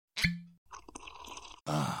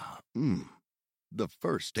The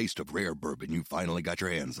first taste of rare bourbon you finally got your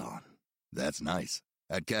hands on. That's nice.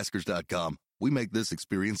 At Caskers.com, we make this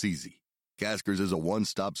experience easy. Caskers is a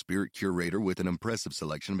one-stop spirit curator with an impressive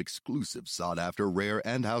selection of exclusive, sought-after, rare,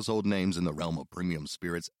 and household names in the realm of premium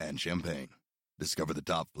spirits and champagne. Discover the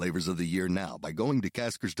top flavors of the year now by going to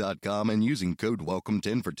Caskers.com and using code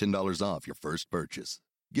WELCOME10 for $10 off your first purchase.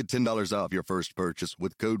 Get $10 off your first purchase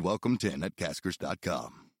with code WELCOME10 at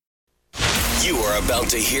Caskers.com. You are about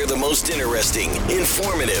to hear the most interesting,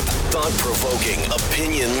 informative, thought-provoking,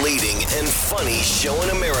 opinion-leading, and funny show in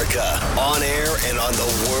America. On air and on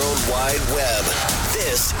the World Wide Web.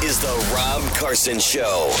 This is the Rob Carson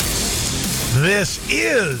Show. This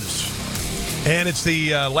is, and it's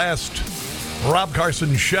the last Rob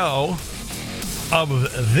Carson Show of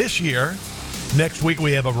this year. Next week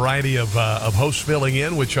we have a variety of hosts filling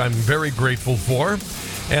in, which I'm very grateful for,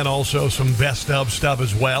 and also some best of stuff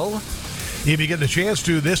as well. If you get the chance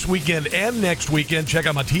to this weekend and next weekend, check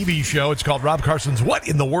out my TV show. It's called Rob Carson's What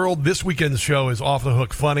in the World? This weekend's show is off the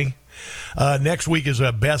hook funny. Next week is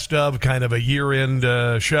a best of, kind of a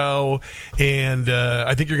year-end show, and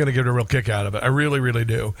I think you're going to get a real kick out of it. I really, really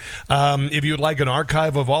do. If you'd like an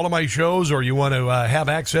archive of all of my shows, or you want to have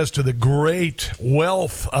access to the great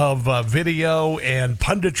wealth of video and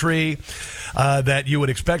punditry that you would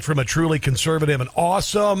expect from a truly conservative and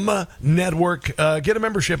awesome network, get a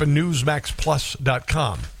membership at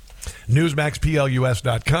NewsmaxPlus.com.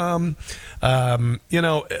 NewsmaxPlus.com.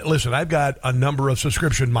 Listen, I've got a number of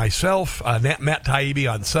subscription myself, Matt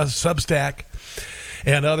Taibbi on Substack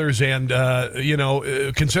and others, and,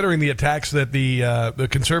 considering the attacks that the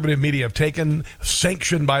conservative media have taken,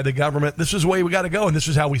 sanctioned by the government, this is the way we got to go, and this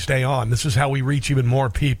is how we stay on. This is how we reach even more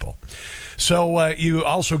people. So you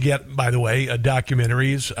also get, by the way,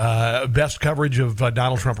 documentaries, best coverage of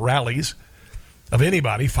Donald Trump rallies of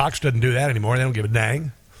anybody. Fox doesn't do that anymore. They don't give a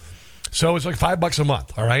dang. So it's like $5 a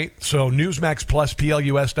month, all right? So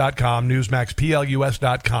NewsmaxPlusPlus.com,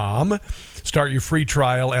 NewsmaxPlus.com. Start your free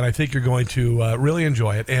trial, and I think you're going to really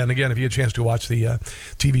enjoy it. And again, if you get a chance to watch the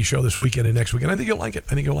TV show this weekend and next weekend, I think you'll like it.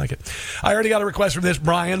 I already got a request from this.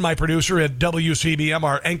 Brian, my producer at WCBM,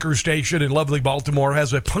 our anchor station in lovely Baltimore,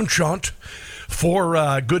 has a penchant for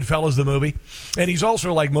Goodfellas, the movie. And he's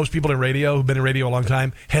also, like most people in radio who've been in radio a long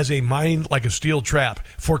time, has a mind like a steel trap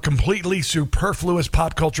for completely superfluous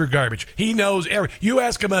pop culture garbage. He knows you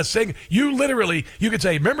ask him a thing, you could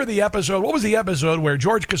say, remember the episode? What was the episode where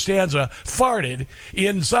George Costanza farted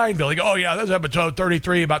in Seinfeld? He go, oh, yeah, that's episode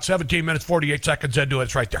 33, about 17 minutes, 48 seconds into it.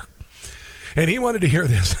 It's right there. And he wanted to hear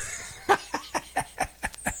this.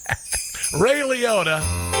 Ray Liotta,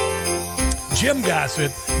 Jim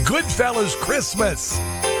Gossett, Goodfellas Christmas.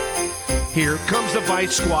 Here comes the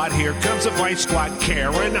Vice Squad, here comes the Vice Squad.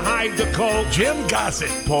 Karen, hide the coat. Jim Gossett.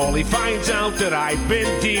 Paulie finds out that I've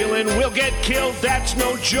been dealing. We'll get killed, that's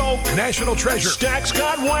no joke. National Treasure. Stacks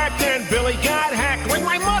got whacked and Billy got hacked with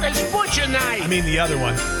my mother's butcher knife. I mean the other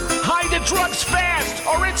one. Hide the drugs fast,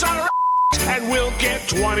 or it's on our and we'll get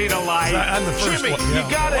 20 to life. I'm the first Jimmy, one. Yeah.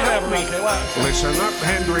 You gotta help me. Okay, well. Listen up,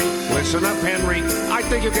 Henry. Listen up, Henry. I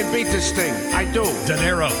think you can beat this thing. I do. De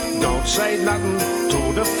Niro. Don't say nothing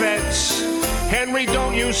to the feds. Henry,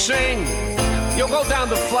 don't you sing. You'll go down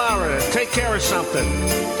to Florida, take care of something.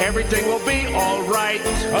 Everything will be all right.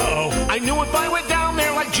 Uh-oh. I knew if I went down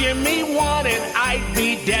there like Jimmy wanted, I'd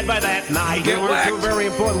be dead by that night. Get You learned two very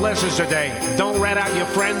important lessons today. Don't rat out your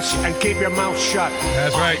friends and keep your mouth shut.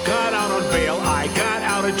 That's right. I got out on bail. I got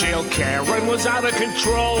out of jail. Karen was out of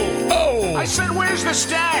control. Oh! I said, where's the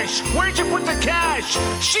stash? Where'd you put the cash?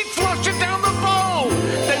 She flushed it down the bowl.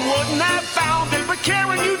 They wouldn't have found it, but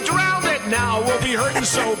Karen, you drowned it. Now we'll be hurting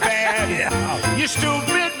so bad. Yeah. You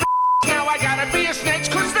stupid. Now I gotta be a snitch,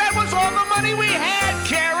 cause that was all the money we had,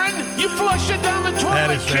 Karen. You flushed it down the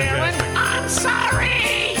toilet, Karen. I'm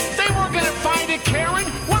sorry. They weren't gonna find it, Karen.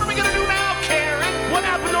 What are we gonna do now, Karen? What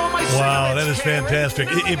happened to all my Wow, sentiments, that is Karen? fantastic.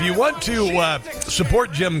 If you want to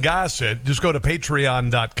support Jim Gossett, just go to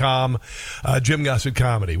patreon.com, Jim Gossett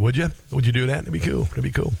Comedy, would you? Would you do that? It'd be cool.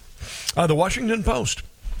 The Washington Post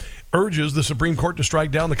urges the Supreme Court to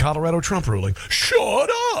strike down the Colorado Trump ruling. Shut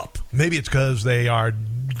up! Maybe it's because they are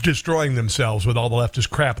destroying themselves with all the leftist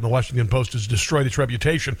crap, and the Washington Post has destroyed its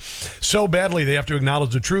reputation so badly they have to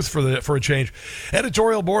acknowledge the truth for a change.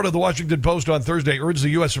 Editorial board of the Washington Post on Thursday urged the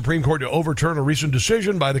U.S. Supreme Court to overturn a recent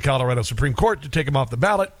decision by the Colorado Supreme Court to take him off the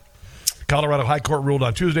ballot. Colorado High Court ruled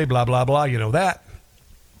on Tuesday, blah, blah, blah, you know that.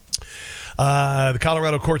 The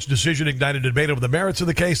Colorado court's decision ignited a debate over the merits of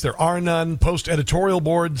the case. There are none. Post editorial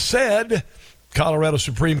board said Colorado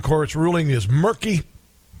Supreme Court's ruling is murky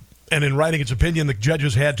And in writing its opinion, the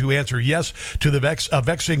judges had to answer yes to the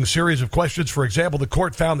vexing series of questions. For example, the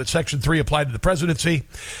court found that Section 3 applied to the presidency,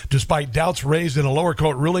 despite doubts raised in a lower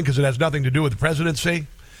court ruling because it has nothing to do with the presidency.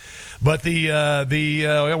 But the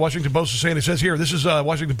Washington Post is saying, it says here, this is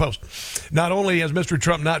Washington Post. Not only has Mr.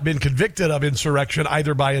 Trump not been convicted of insurrection,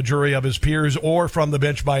 either by a jury of his peers or from the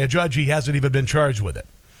bench by a judge, he hasn't even been charged with it.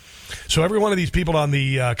 So every one of these people on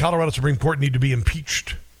the Colorado Supreme Court need to be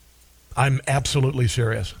impeached. I'm absolutely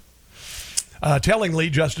serious.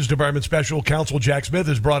 Tellingly, Justice Department Special Counsel Jack Smith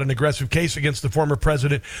has brought an aggressive case against the former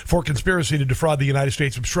president for conspiracy to defraud the United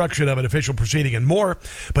States, obstruction of an official proceeding, and more,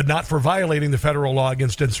 but not for violating the federal law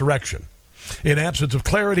against insurrection. In absence of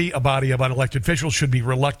clarity, a body of unelected officials should be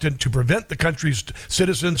reluctant to prevent the country's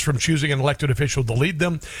citizens from choosing an elected official to lead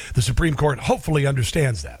them. The Supreme Court hopefully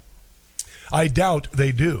understands that. I doubt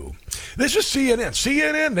they do. This is CNN.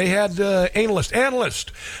 CNN, they had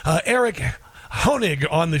analyst Eric Honig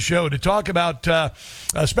on the show to talk about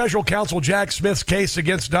Special Counsel Jack Smith's case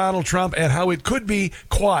against Donald Trump and how it could be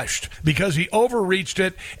quashed because he overreached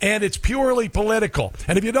it and it's purely political.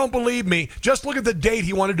 And if you don't believe me, just look at the date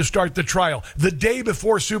he wanted to start the trial, the day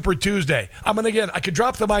before Super Tuesday. I could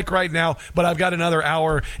drop the mic right now, but I've got another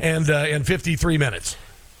hour and 53 minutes.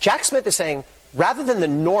 Jack Smith is saying, rather than the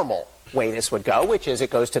normal way this would go, which is it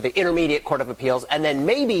goes to the Intermediate Court of Appeals and then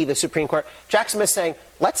maybe the Supreme Court, Jack Smith's saying,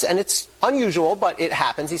 and it's unusual, but it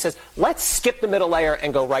happens, he says, let's skip the middle layer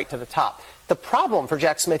and go right to the top. The problem for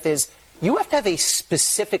Jack Smith is you have to have a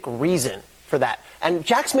specific reason for that. And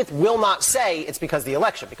Jack Smith will not say it's because of the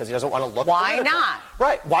election, because he doesn't want to look Why political. not?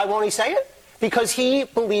 Right. Why won't he say it? Because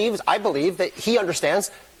I believe that he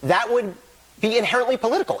understands that would be inherently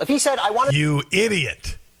political. If he said, I want to... You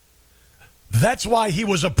idiot. That's why he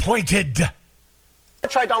was appointed.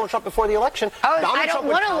 Try Donald Trump before the election. I don't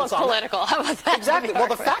want to look political. How about that? Exactly. Well,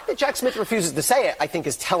 the fact that Jack Smith refuses to say it, I think,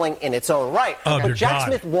 is telling in its own right. But Jack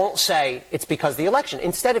Smith won't say it's because of the election.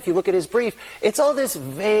 Instead, if you look at his brief, it's all this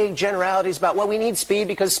vague generalities about, well, we need speed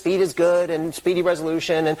because speed is good and speedy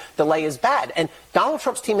resolution and delay is bad. And Donald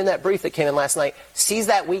Trump's team in that brief that came in last night sees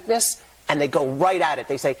that weakness and they go right at it.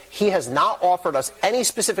 They say he has not offered us any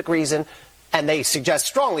specific reason. And they suggest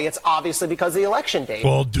strongly it's obviously because of the election date.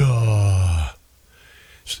 Well, duh.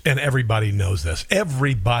 And everybody knows this.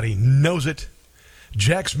 Everybody knows it.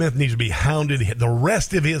 Jack Smith needs to be hounded the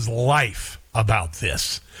rest of his life about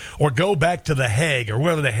this. Or go back to The Hague or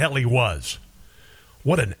wherever the hell he was.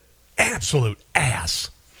 What an absolute ass.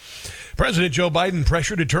 President Joe Biden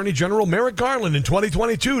pressured Attorney General Merrick Garland in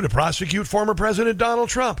 2022 to prosecute former President Donald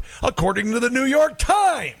Trump, according to the New York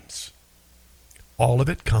Times. All of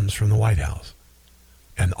it comes from the White House.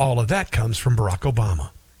 And all of that comes from Barack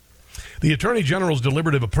Obama. The Attorney General's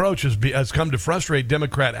deliberative approach has come to frustrate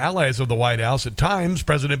Democrat allies of the White House. At times,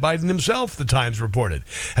 President Biden himself, the Times reported.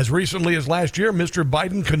 As recently as last year, Mr.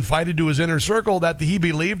 Biden confided to his inner circle that he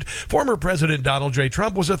believed former President Donald J.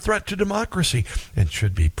 Trump was a threat to democracy and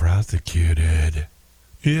should be prosecuted.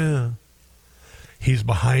 Yeah. He's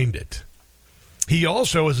behind it. He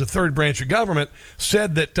also, as a third branch of government,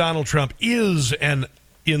 said that Donald Trump is an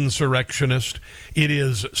insurrectionist. It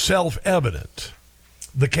is self-evident.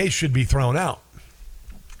 The case should be thrown out.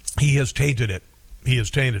 He has tainted it.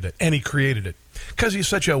 And he created it. Because he's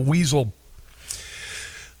such a weasel.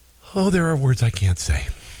 Oh, there are words I can't say.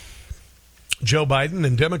 Joe Biden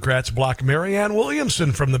and Democrats block Marianne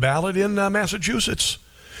Williamson from the ballot in Massachusetts.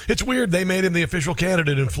 It's weird they made him the official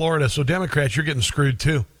candidate in Florida, so Democrats, you're getting screwed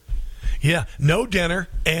too. Yeah, no dinner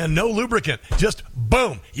and no lubricant. Just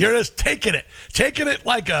boom, you're just taking it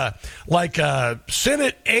like a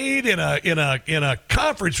Senate aide in a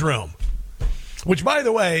conference room. Which, by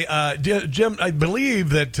the way, Jim, I believe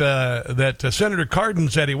that Senator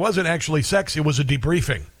Cardin said he wasn't actually sex; it was a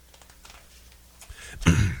debriefing.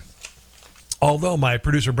 Although my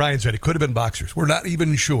producer Brian said it could have been boxers. We're not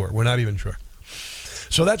even sure.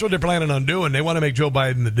 So that's what they're planning on doing. They want to make Joe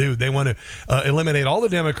Biden the dude. They want to eliminate all the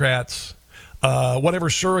Democrats, whatever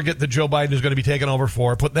surrogate that Joe Biden is going to be taken over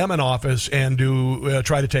for, put them in office and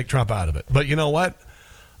try to take Trump out of it. But you know what?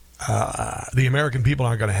 The American people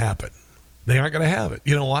aren't going to have it. They aren't going to have it.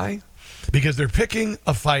 You know why? Because they're picking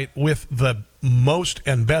a fight with the most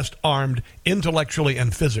and best armed intellectually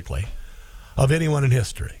and physically of anyone in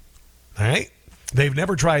history. All right? They've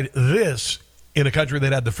never tried this in a country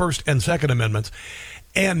that had the First and Second Amendments.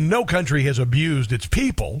 And no country has abused its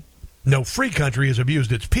people, no free country has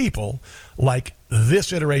abused its people like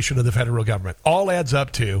this iteration of the federal government. All adds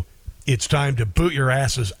up to it's time to boot your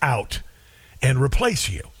asses out and replace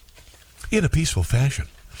you in a peaceful fashion.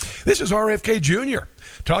 This is RFK Jr.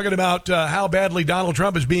 talking about how badly Donald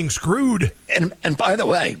Trump is being screwed. And by the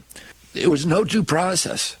way, there was no due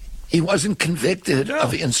process. He wasn't convicted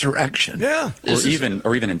of insurrection. Or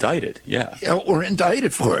even indicted. Or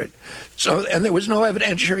indicted for it. So, and there was no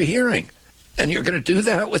evidentiary hearing. And you're going to do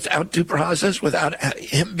that without due process, without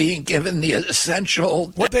him being given the essential...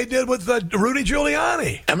 What they did with Rudy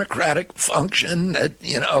Giuliani. Democratic function,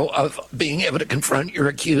 of being able to confront your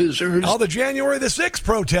accusers. All the January the 6th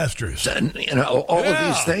protesters. And, all of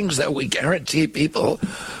these things that we guarantee people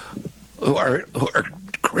who are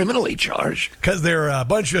criminally charged. Because they're a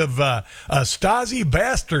bunch of Stasi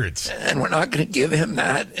bastards. And we're not going to give him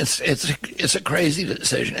that. It's a crazy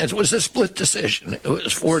decision. It was a split decision. It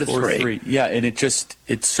was 4-3. Yeah, and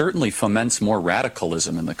it certainly foments more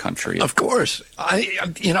radicalism in the country. Of course.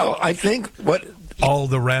 I think what... All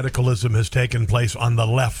the radicalism has taken place on the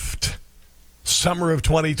left. Summer of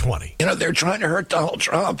 2020. They're trying to hurt Donald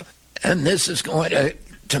Trump, and this is going to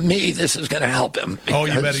me, this is going to help him.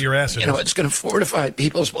 Because, you bet your ass it is. It's going to fortify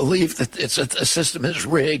people's belief that the system is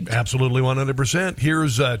rigged. Absolutely, 100%.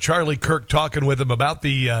 Here's Charlie Kirk talking with him about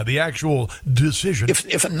the actual decision.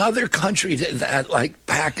 If another country did that, like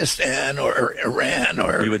Pakistan or Iran,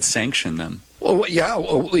 or we would sanction them. Well, yeah,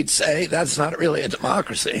 we'd say that's not really a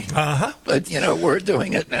democracy. But we're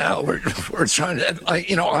doing it now. We're trying to.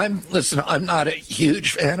 I'm not a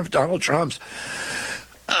huge fan of Donald Trump's.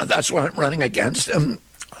 That's why I'm running against him.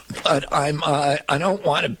 But I don't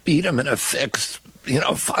want to beat him in a fixed,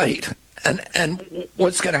 fight. And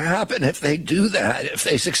what's going to happen if they do that, if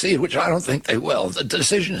they succeed, which I don't think they will. The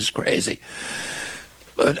decision is crazy.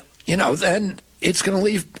 But, then it's going to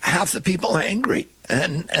leave half the people angry.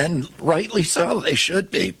 And rightly so, they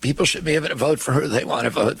should be. People should be able to vote for who they want to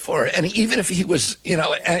vote for. And even if he was,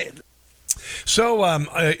 So,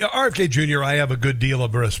 RFK Jr., I have a good deal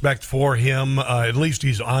of respect for him. At least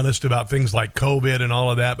he's honest about things like COVID and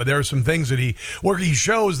all of that. But there are some things where he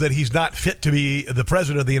shows that he's not fit to be the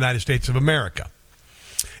president of the United States of America.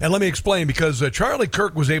 And let me explain, because Charlie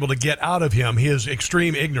Kirk was able to get out of him his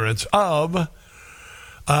extreme ignorance of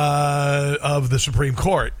the Supreme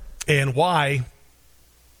Court and why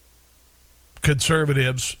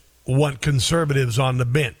conservatives want conservatives on the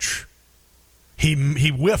bench. He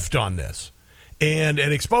whiffed on this. And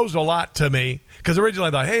it exposed a lot to me, because originally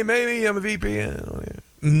I thought, hey, maybe I'm a VP.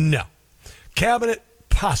 No. Cabinet,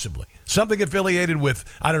 possibly. Something affiliated with,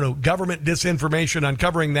 I don't know, government disinformation,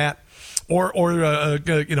 uncovering that, or all of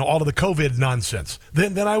the COVID nonsense.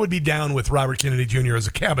 Then I would be down with Robert Kennedy Jr. as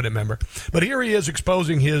a cabinet member. But here he is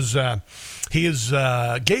exposing his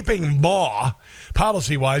gaping maw,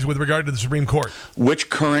 policy-wise, with regard to the Supreme Court. Which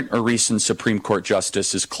current or recent Supreme Court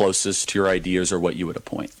justice is closest to your ideas or what you would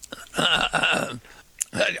appoint?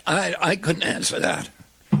 I couldn't answer that.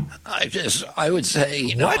 I would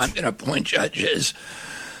say, I'm going to appoint judges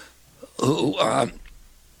who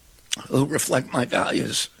reflect my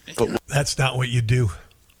values. But that's not what you do.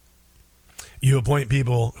 You appoint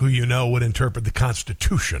people who would interpret the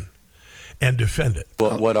Constitution and defend it.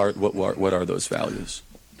 What are those values?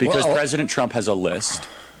 Because President Trump has a list.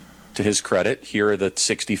 To his credit, here are the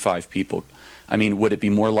 65 people. I mean, would it be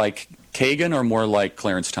more like Kagan or more like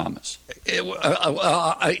Clarence Thomas? It would.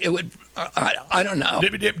 I don't know.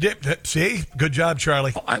 Dip. See? Good job,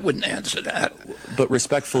 Charlie. I wouldn't answer that. But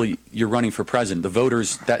respectfully, you're running for president. The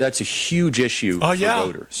voters, that's a huge issue for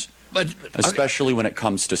voters. But especially when it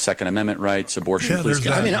comes to Second Amendment rights, abortion.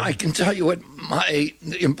 I can tell you what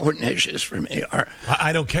the important issues for me are.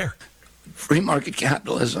 I don't care. Free market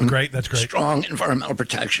capitalism. Great, that's great. Strong environmental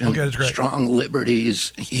protection. Okay, that's great. Strong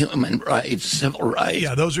liberties, human rights, civil rights.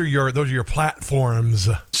 Yeah, those are your platforms.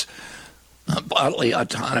 Bodily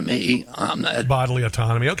autonomy. Bodily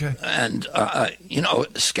autonomy, okay. And,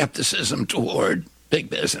 skepticism toward big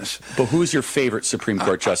business. But who's your favorite Supreme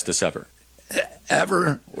Court justice ever?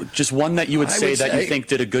 Ever? Just one that you would say you think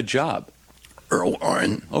did a good job. Earl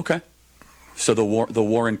Warren. Okay. So the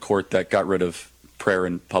Warren court that got rid of prayer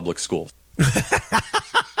in public schools. That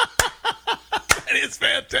is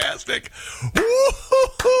fantastic.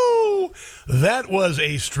 Woo-hoo-hoo. That was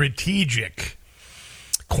a strategic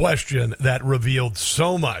question that revealed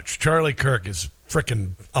so much. Charlie Kirk is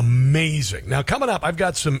freaking amazing. Now, coming up, I've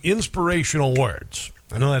got some inspirational words.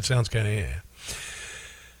 I know that sounds kind of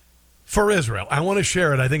for Israel. I want to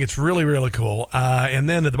share it. I think it's really, really cool. And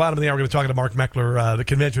then at the bottom of the hour, we're going to talk to Mark Meckler, the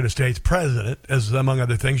Convention of States president, as among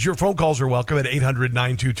other things. Your phone calls are welcome at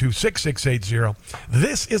 800-922-6680.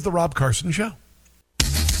 This is the Rob Carson Show.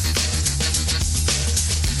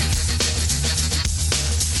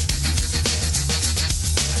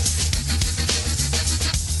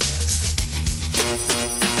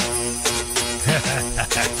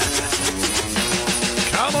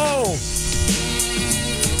 Come on.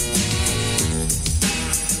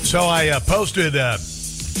 So I posted a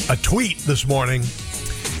a tweet this morning,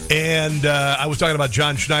 and I was talking about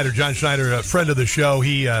John Schneider. John Schneider, a friend of the show,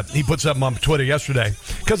 he put something on Twitter yesterday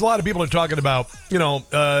because a lot of people are talking about,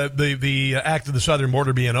 the act of the southern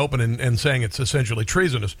border being open and saying it's essentially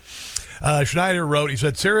treasonous. Schneider wrote, he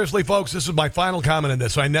said, "Seriously, folks, this is my final comment on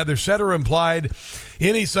this. I neither said or implied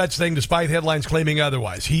any such thing despite headlines claiming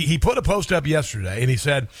otherwise." He put a post up yesterday, and he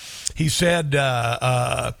said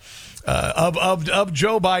of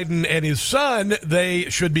Joe Biden and his son, they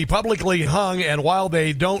should be publicly hung, and while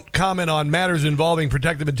they don't comment on matters involving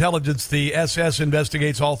protective intelligence, the SS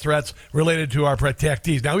investigates all threats related to our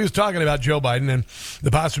protectees. Now, he was talking about Joe Biden and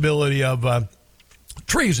the possibility of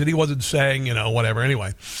treason. He wasn't saying, whatever,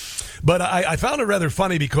 anyway. But I found it rather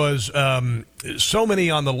funny because so many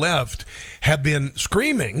on the left have been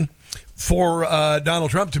screaming for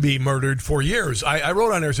Donald Trump to be murdered for years. I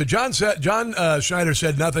wrote on there, said John Schneider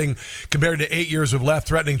said nothing compared to 8 years of left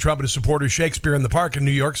threatening Trump and his supporters. Shakespeare in the Park in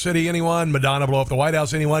New York City, anyone? Madonna blow up the White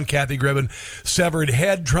House, anyone? Kathy Griffin severed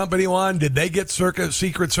head, Trump, anyone? Did they get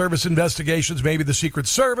Secret Service investigations? Maybe the Secret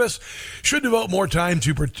Service should devote more time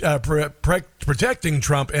to protecting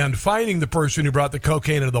Trump and finding the person who brought the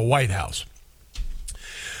cocaine into the White House.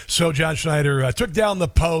 So John Schneider took down the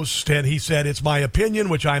post, and he said, "It's my opinion,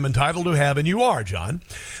 which I'm entitled to have," and you are, John,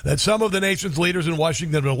 "that some of the nation's leaders in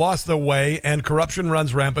Washington have lost their way and corruption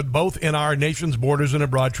runs rampant, both in our nation's borders and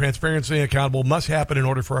abroad. Transparency and accountable must happen in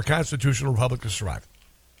order for our constitutional republic to survive."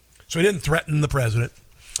 So he didn't threaten the president,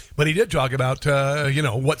 but he did talk about,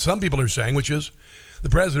 what some people are saying, which is the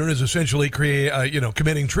president is essentially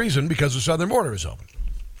committing treason because the southern border is open.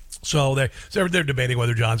 So they're debating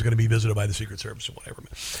whether John's going to be visited by the Secret Service or whatever.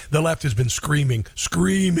 The left has been screaming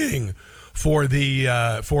for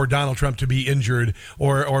for Donald Trump to be injured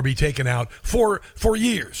or be taken out for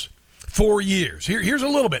years. 4 years. Here's a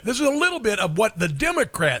little bit. This is a little bit of what the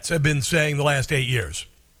Democrats have been saying the last 8 years.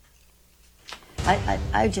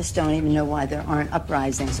 I just don't even know why there aren't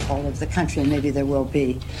uprisings all over the country, and maybe there will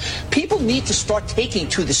be. People need to start taking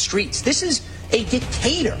to the streets. This is a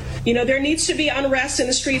dictator. There needs to be unrest in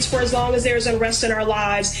the streets for as long as there's unrest in our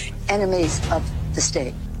lives. Enemies of the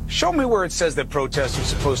state. Show me where it says that protests are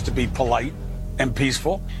supposed to be polite and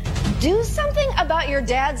peaceful. Do something about your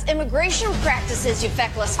dad's immigration practices, you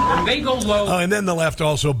feckless. When they go low. And then the left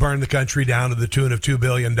also burned the country down to the tune of $2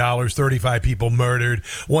 billion, 35 people murdered,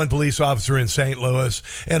 one police officer in St. Louis,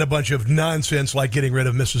 and a bunch of nonsense like getting rid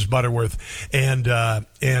of Mrs. Butterworth and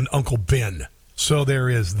Uncle Ben. So there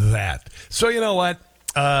is that. So you know what?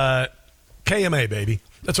 KMA, baby.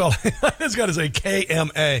 That's all. I just got to say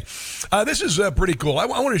KMA. This is pretty cool. I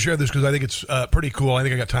want to share this because I think it's pretty cool. I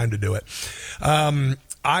think I got time to do it.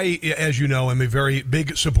 I, as you know, am a very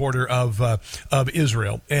big supporter of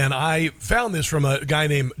Israel, and I found this from a guy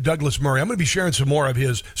named Douglas Murray. I'm going to be sharing some more of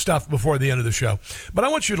his stuff before the end of the show, but I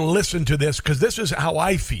want you to listen to this because this is how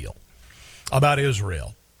I feel about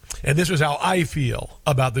Israel, and this is how I feel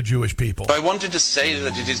about the Jewish people. I wanted to say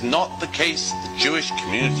that it is not the case that the Jewish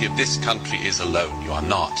community of this country is alone. You are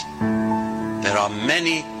not. There are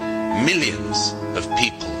many millions of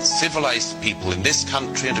people, civilized people in this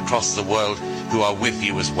country and across the world who are with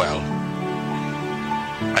you as well.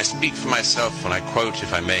 I speak for myself when I quote,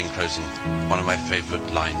 if I may, in closing, one of my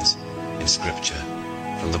favorite lines in Scripture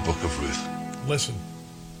from the book of Ruth. Listen.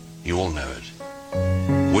 You all know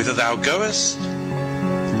it. Whither thou goest,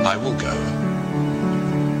 I will go,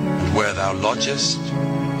 and where thou lodgest,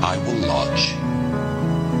 I will lodge.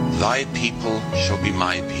 Thy people shall be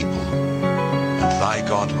my people, and thy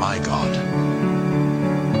God my God.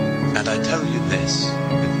 And I tell you this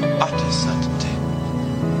with utter certainty.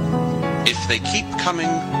 If they keep coming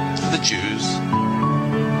for the Jews,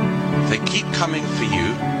 if they keep coming for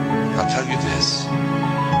you, I'll tell you this.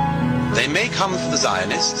 They may come for the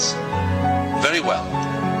Zionists. Very well.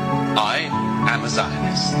 I am a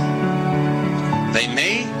Zionist. They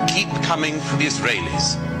may keep coming for the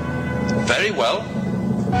Israelis. Very well.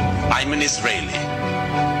 I'm an Israeli.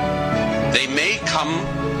 They may come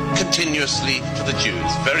continuously for the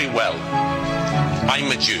Jews. Very well.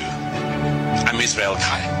 I'm a Jew. I'm Israel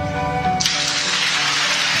Kai.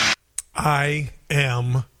 I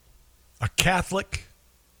am a Catholic.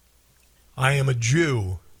 I am a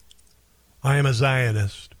Jew. I am a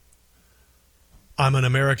Zionist. I'm an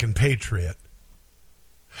American patriot.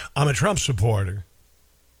 I'm a Trump supporter.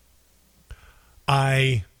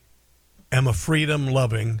 I am a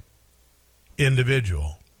freedom-loving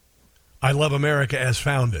individual. I love America as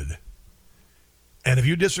founded. And if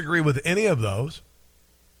you disagree with any of those,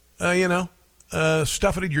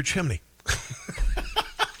 stuff it in your chimney.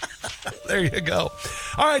 There you go.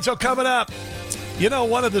 All right, so coming up,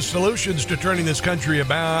 One of the solutions to turning this country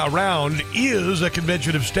around is a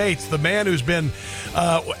convention of states. The man who's been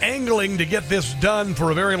angling to get this done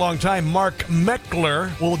for a very long time, Mark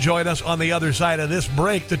Meckler, will join us on the other side of this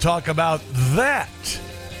break to talk about that.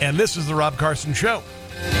 And this is the Rob Carson Show.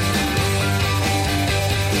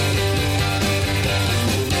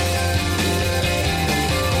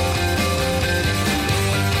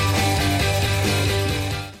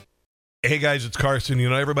 Hey guys, it's Carson.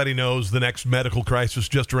 Everybody knows the next medical crisis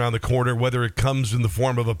just around the corner, whether it comes in the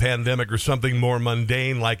form of a pandemic or something more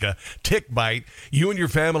mundane like a tick bite. You and your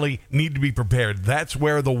family need to be prepared. That's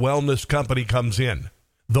where the Wellness Company comes in.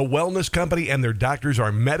 The Wellness Company and their doctors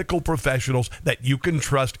are medical professionals that you can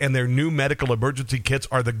trust, and their new medical emergency kits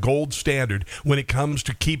are the gold standard when it comes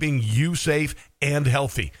to keeping you safe and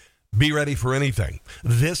healthy. Be ready for anything.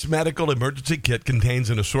 This medical emergency kit contains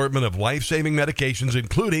an assortment of life-saving medications,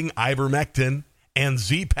 including ivermectin and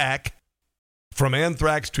Z-Pak. From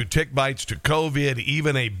anthrax to tick bites to COVID,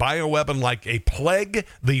 even a bioweapon like a plague,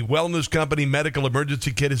 the Wellness Company Medical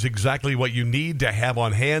Emergency Kit is exactly what you need to have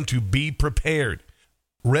on hand to be prepared.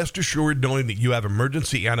 Rest assured knowing that you have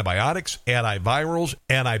emergency antibiotics, antivirals,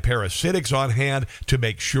 antiparasitics on hand to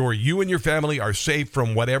make sure you and your family are safe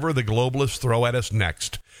from whatever the globalists throw at us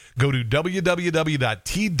next. Go to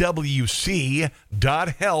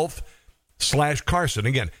www.twc.health/Carson.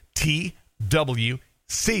 Again,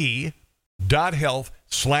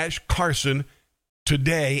 twc.health/Carson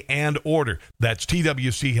today and order. That's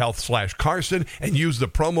TWC Health/Carson and use the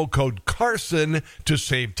promo code Carson to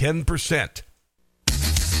save 10%.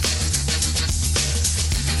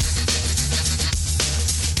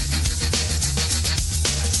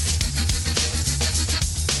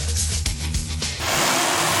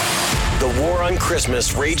 The war on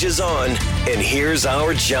Christmas rages on, and here's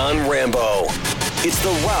our John Rambo. It's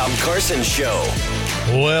the Rob Carson Show.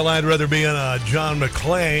 Well, I'd rather be in a John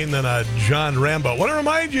McClane than a John Rambo. I want to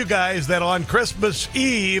remind you guys that on Christmas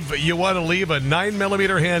Eve, you want to leave a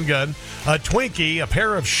 9mm handgun, a Twinkie, a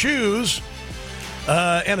pair of shoes,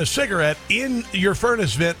 and a cigarette in your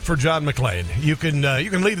furnace vent for John McClane. You can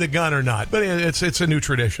leave the gun or not, but it's a new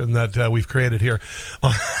tradition that we've created here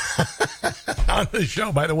on the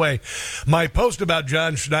show. By the way, my post about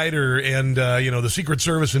John Schneider and the Secret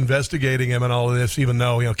Service investigating him and all of this, even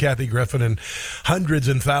though Kathy Griffin and hundreds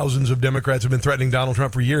and thousands of Democrats have been threatening Donald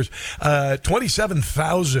Trump for years,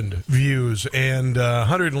 27,000 views and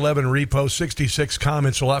 111 reposts, 66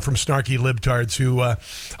 comments, a lot from snarky libtards who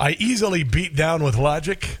I easily beat down with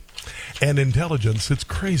logic and intelligence. It's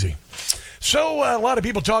crazy. So a lot of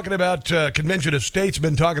people talking about Convention of States,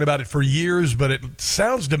 been talking about it for years, but it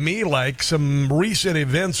sounds to me like some recent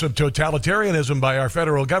events of totalitarianism by our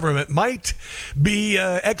federal government might be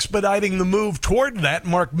expediting the move toward that.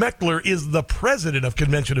 Mark Meckler is the president of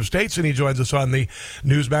Convention of States, and he joins us on the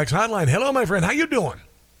Newsmax hotline. Hello, my friend. How you doing?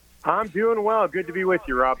 I'm doing well. Good to be with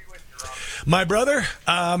you, Rob. My brother,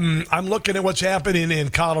 I'm looking at what's happening in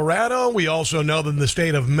Colorado. We also know that in the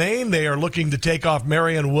state of Maine, they are looking to take off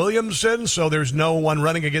Marianne Williamson, so there's no one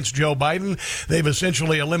running against Joe Biden. They've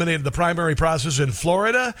essentially eliminated the primary process in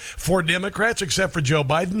Florida for Democrats, except for Joe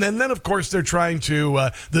Biden. And then, of course, they're trying to,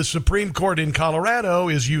 the Supreme Court in Colorado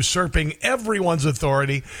is usurping everyone's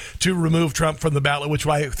authority to remove Trump from the ballot, which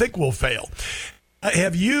I think will fail.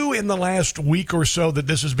 Have you, in the last week or so that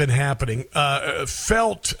this has been happening,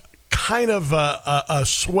 felt kind of a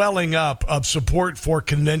swelling up of support for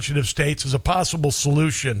Convention of States as a possible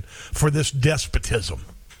solution for this despotism?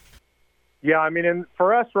 Yeah, I mean, and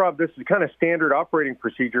for us, Rob, this is kind of standard operating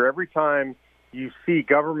procedure. Every time you see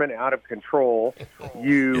government out of control,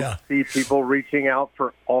 you see people reaching out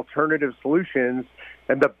for alternative solutions.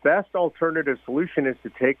 And the best alternative solution is to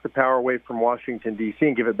take the power away from Washington, D.C.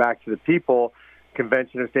 and give it back to the people.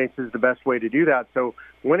 Convention of States is the best way to do that. So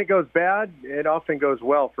when it goes bad, it often goes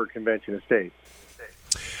well for Convention of States.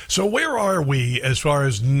 So where are we as far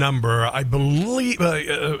as number? I believe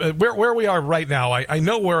where we are right now. I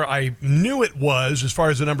know where I knew it was as far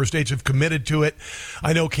as the number of states have committed to it.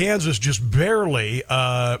 I know Kansas just barely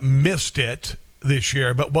missed it this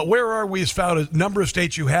year. But where are we as far as number of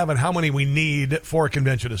states you have and how many we need for a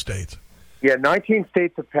Convention of States? Yeah, 19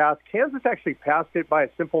 states have passed. Kansas actually passed it by a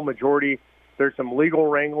simple majority. There's some legal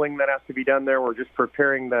wrangling that has to be done there. We're just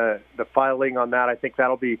preparing the filing on that. I think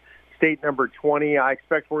that'll be state number 20. I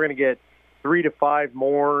expect we're going to get 3 to 5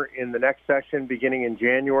 more in the next session beginning in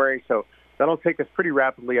January. So that'll take us pretty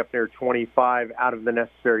rapidly up there, 25 out of the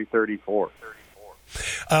necessary 34.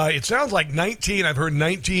 It sounds like 19, I've heard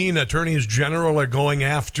 19 attorneys general are going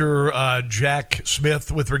after Jack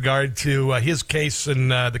Smith with regard to his case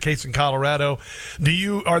and the case in Colorado.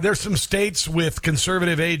 Are there some states with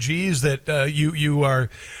conservative AGs that you are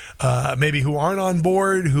maybe who aren't on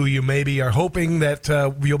board, who you maybe are hoping that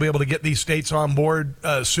you'll be able to get these states on board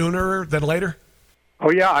sooner than later?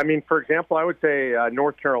 Oh, yeah. I mean, for example, I would say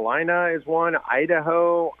North Carolina is one,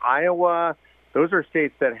 Idaho, Iowa. Those are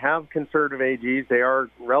states that have conservative AGs. They are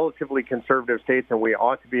relatively conservative states, and we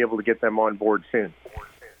ought to be able to get them on board soon.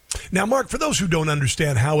 Now, Mark, for those who don't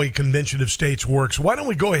understand how a convention of states works, why don't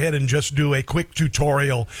we go ahead and just do a quick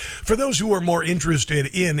tutorial for those who are more interested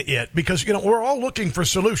in it? Because, we're all looking for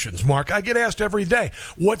solutions, Mark. I get asked every day,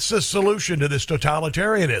 what's the solution to this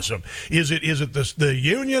totalitarianism? Is it the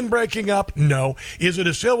union breaking up? No. Is it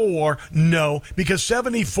a civil war? No. Because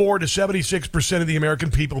 74 to 76% of the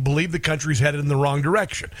American people believe the country's headed in the wrong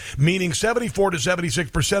direction, meaning 74 to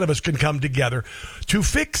 76% of us can come together to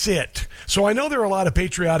fix it. So I know there are a lot of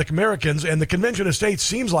patriotic Americans, and the Convention of States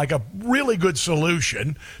seems like a really good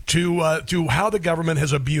solution to how the government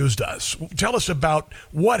has abused us. Tell us about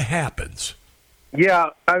what happens. Yeah,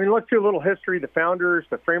 I mean, let's do a little history. The founders,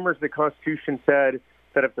 the framers of the Constitution said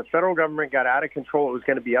that if the federal government got out of control, it was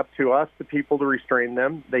going to be up to us, the people, to restrain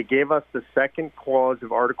them. They gave us the second clause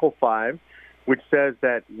of Article 5, which says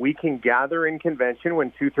that we can gather in convention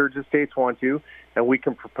when two-thirds of states want to, and we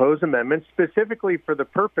can propose amendments specifically for the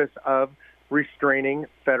purpose of restraining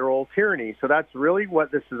federal tyranny. So that's really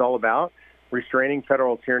what this is all about, restraining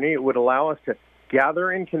federal tyranny. It would allow us to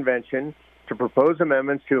gather in convention to propose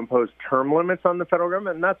amendments to impose term limits on the federal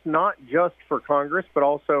government. And that's not just for Congress, but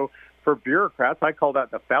also for bureaucrats. I call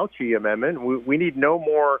that the Fauci Amendment. We need no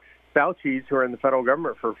more Faucis who are in the federal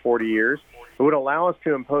government for 40 years. It would allow us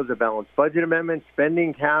to impose a balanced budget amendment,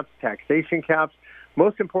 spending caps, taxation caps.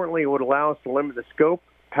 Most importantly, it would allow us to limit the scope,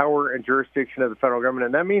 power, and jurisdiction of the federal government.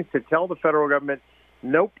 And that means to tell the federal government,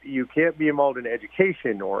 nope, you can't be involved in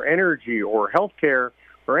education or energy or healthcare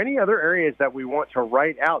or any other areas that we want to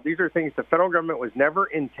write out. These are things the federal government was never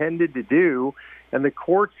intended to do, and the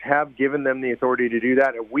courts have given them the authority to do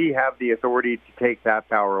that, and we have the authority to take that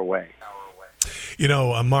power away.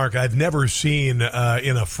 Mark, I've never seen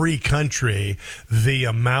in a free country the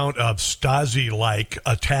amount of Stasi-like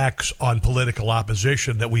attacks on political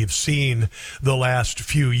opposition that we've seen the last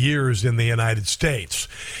few years in the United States.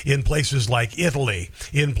 In places like Italy,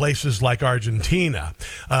 in places like Argentina,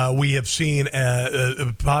 we have seen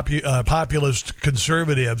populist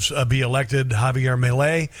conservatives be elected. Javier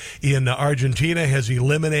Milei in Argentina has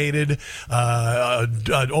eliminated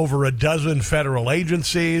over a dozen federal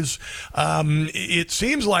agencies. It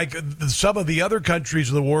seems like some of the other countries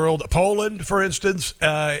of the world, Poland, for instance,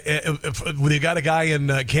 you got a guy in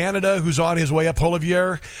Canada who's on his way up,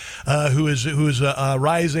 Olivier, who's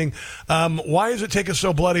rising. Why does it take us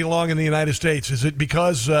so bloody long in the United States? Is it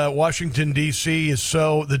because Washington, D.C.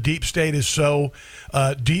 the deep state is so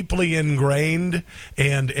deeply ingrained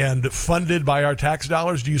and funded by our tax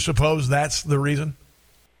dollars? Do you suppose that's the reason?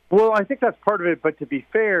 Well, I think that's part of it, but to be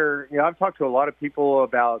fair, I've talked to a lot of people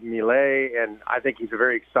about Milei, and I think he's a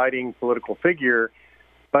very exciting political figure,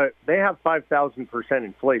 but they have 5,000%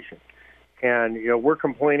 inflation. And, we're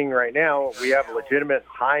complaining right now. We have legitimate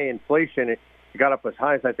high inflation. It got up as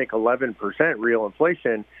high as, I think, 11% real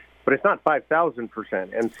inflation, but it's not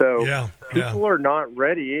 5,000%. And so people are not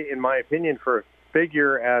ready, in my opinion, for a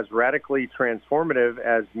figure as radically transformative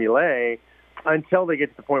as Milei until they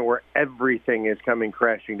get to the point where everything is coming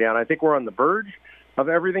crashing down. I think we're on the verge of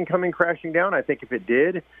everything coming crashing down. I think if it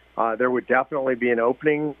did, there would definitely be an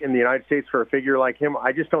opening in the United States for a figure like him.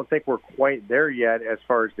 I just don't think we're quite there yet as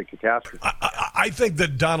far as the catastrophe. I think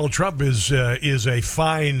that Donald Trump is a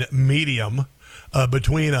fine medium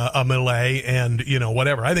between a Milei and,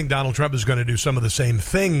 whatever. I think Donald Trump is going to do some of the same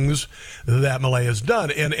things that Milei has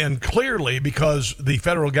done. And clearly, because the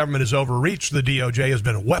federal government has overreached, the DOJ has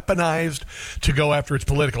been weaponized to go after its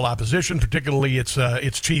political opposition, particularly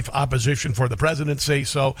its chief opposition for the presidency.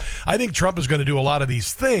 So I think Trump is going to do a lot of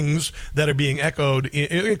these things that are being echoed,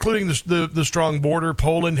 including the strong border.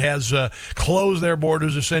 Poland has closed their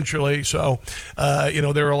borders essentially. So,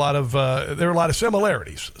 there are a lot of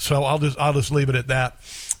similarities. So I'll just leave it at that.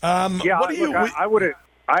 I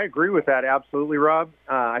agree with that absolutely, Rob.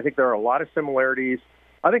 I think there are a lot of similarities.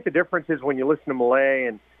 I think the difference is when you listen to Milei,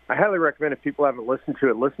 and I highly recommend if people haven't listened to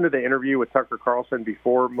it, listen to the interview with Tucker Carlson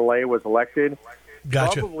before Milei was elected.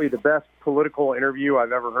 Gotcha. Probably the best political interview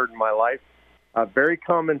I've ever heard in my life. Very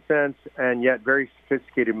common sense and yet very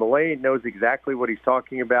sophisticated. Milei knows exactly what he's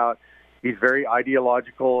talking about. He's very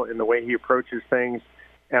ideological in the way he approaches things,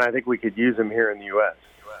 and I think we could use him here in the U.S.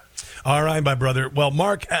 All right, my brother. Well,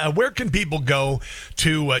 Mark, where can people go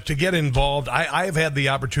to get involved? I've had the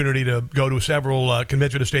opportunity to go to several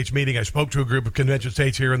Convention of States meetings. I spoke to a group of Convention of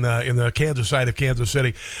States here in the Kansas side of Kansas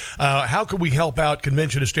City. How can we help out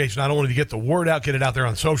Convention of States not only to get the word out, get it out there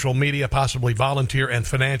on social media, possibly volunteer and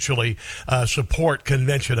financially support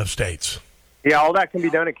Convention of States? Yeah, all that can be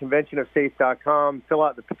done at conventionofstates.com. Fill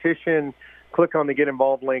out the petition, click on the Get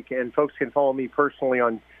Involved link, and folks can follow me personally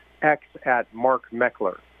on X at Mark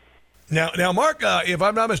Meckler. Now, Mark, if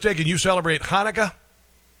I'm not mistaken, you celebrate Hanukkah?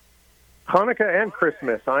 Hanukkah and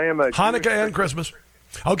Christmas. I am a Hanukkah Jewish and Christmas.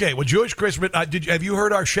 Okay, well, Jewish Christmas. Have you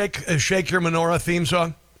heard our Shake Your Menorah theme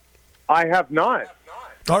song? I have not.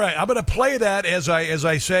 All right, I'm going to play that as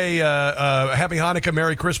I say Happy Hanukkah,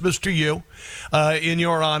 Merry Christmas to you in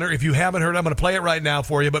your honor. If you haven't heard it, I'm going to play it right now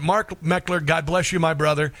for you. But Mark Meckler, God bless you, my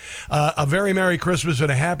brother. A very Merry Christmas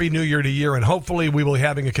and a Happy New Year to you. And hopefully we will be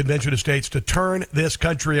having a Convention of States to turn this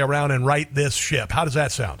country around and right this ship. How does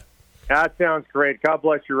that sound? That sounds great. God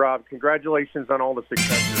bless you, Rob. Congratulations on all the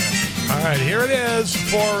success. All right, here it is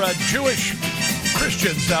for Jewish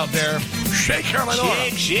Christians out there. Shake your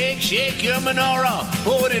menorah. Shake your menorah.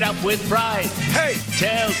 Put it up with pride. Hey.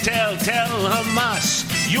 Tell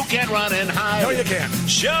Hamas you can't run and hide. No, you can't.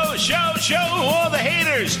 Show all the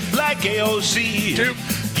haters like AOC. Dude.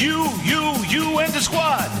 You and the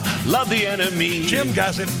squad love the enemy. Jim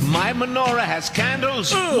Gossett. My menorah has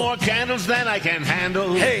candles, more candles than I can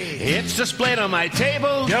handle. Hey. It's displayed on my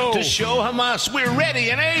table to show Hamas we're ready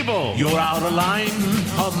and able. You're out of line,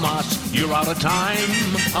 Hamas. You're out of time,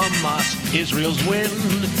 Hamas. Israel's win,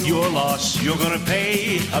 your loss. You're gonna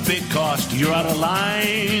pay a big cost. You're out of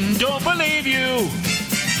line. Don't believe you.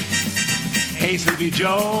 Hey, Sleepy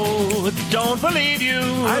Joe, don't believe you.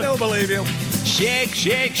 I don't believe you.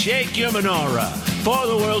 Shake your menorah for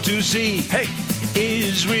the world to see. Hey,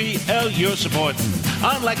 Israel, you're supporting,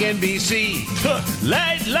 unlike NBC.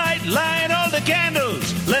 Light all the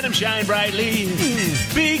candles, let them shine brightly.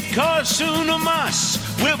 Because soon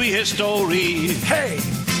Hamas will be history. Hey.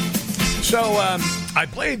 So I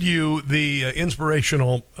played you the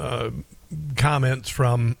inspirational comments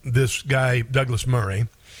from this guy, Douglas Murray,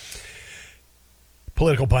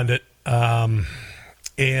 political pundit.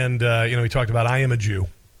 And he talked about, I am a Jew.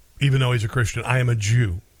 Even though he's a Christian, I am a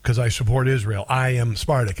Jew because I support Israel. I am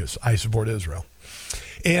Spartacus. I support Israel.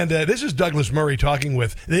 And this is Douglas Murray talking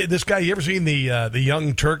with this guy. You ever seen the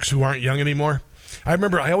Young Turks who aren't young anymore? I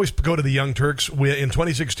remember I always go to the Young Turks in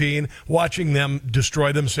 2016, watching them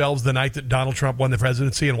destroy themselves the night that Donald Trump won the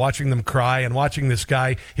presidency and watching them cry and watching this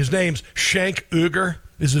guy. His name's Shank Uger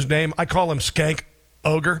is his name. I call him Skank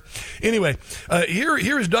Ogre. Anyway,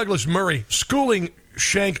 here is Douglas Murray schooling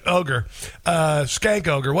Shank Ogre, Skank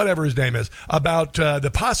Ogre, whatever his name is, about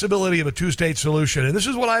the possibility of a two-state solution. And this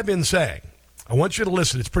is what I've been saying. I want you to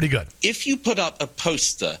listen. It's pretty good. If you put up a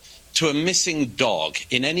poster to a missing dog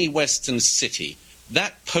in any Western city,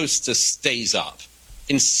 that poster stays up.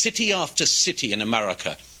 In city after city in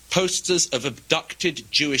America, posters of abducted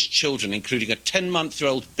Jewish children, including a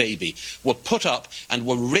 10-month-old baby, were put up and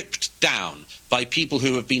were ripped down by people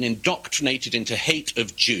who have been indoctrinated into hate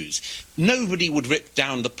of Jews. Nobody would rip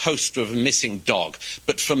down the poster of a missing dog,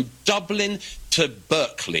 but from Dublin to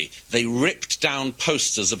Berkeley, they ripped down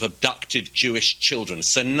posters of abducted Jewish children.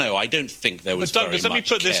 So no, I don't think there was Douglas, very much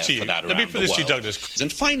care for that around the world. Let me put this to you, Douglas.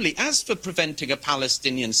 And finally, as for preventing a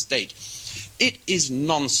Palestinian state, it is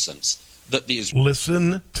nonsense that the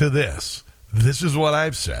Listen to this. This is what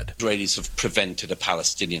I've said. Israelis have prevented a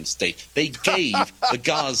Palestinian state. They gave the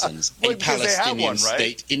Gazans a Palestinian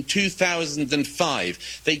state in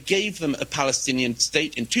 2005. They gave them a Palestinian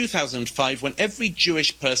state in 2005 when every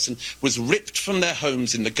Jewish person was ripped from their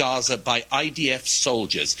homes in the Gaza by IDF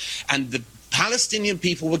soldiers. And the Palestinian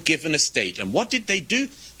people were given a state. And what did they do?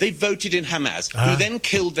 They voted in Hamas, who then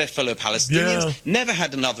killed their fellow Palestinians, never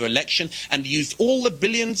had another election, and used all the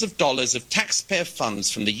billions of dollars of taxpayer funds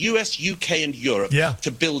from the US, UK, and Europe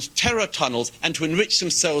to build terror tunnels and to enrich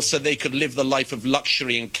themselves so they could live the life of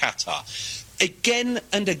luxury in Qatar. Again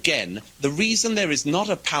and again, the reason there is not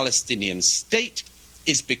a Palestinian state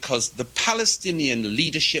is because the Palestinian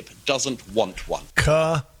leadership doesn't want one.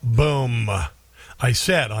 Kaboom. I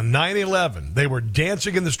said on 9/11, they were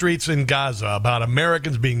dancing in the streets in Gaza about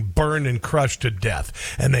Americans being burned and crushed to death.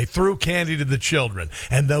 And they threw candy to the children.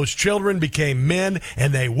 And those children became men,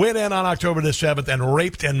 and they went in on October the 7th and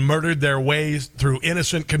raped and murdered their ways through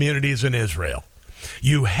innocent communities in Israel.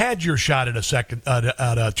 You had your shot at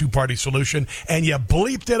a two-party solution, and you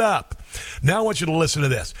bleeped it up. Now I want you to listen to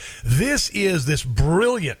this. This is this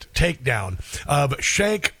brilliant takedown of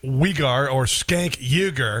Shank Uygur or Skank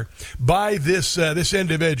Uygur by this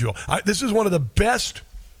individual. This is one of the best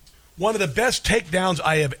One of the best takedowns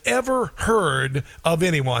I have ever heard of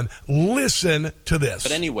anyone. Listen to this.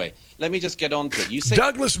 But anyway, let me just get on to it. You say,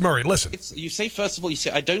 Douglas Murray, listen. You say, first of all,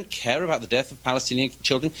 I don't care about the death of Palestinian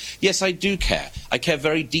children. Yes, I do care. I care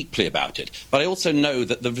very deeply about it. But I also know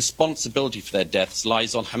that the responsibility for their deaths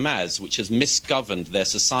lies on Hamas, which has misgoverned their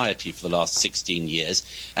society for the last 16 years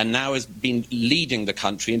and now has been leading the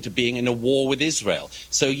country into being in a war with Israel.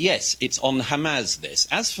 So, yes, it's on Hamas, this.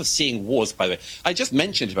 As for seeing wars, by the way, I just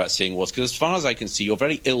mentioned about seeing wars because as far as I can see, you're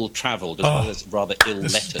very ill-travelled as well as rather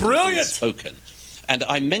ill-lettered and ill-spoken. And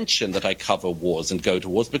I mention that I cover wars and go to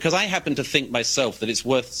wars because I happen to think myself that it's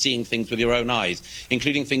worth seeing things with your own eyes,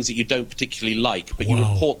 including things that you don't particularly like, but you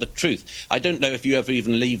report the truth. I don't know if you ever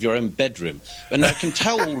even leave your own bedroom. And I can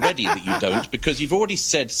tell already that you don't because you've already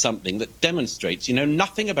said something that demonstrates you know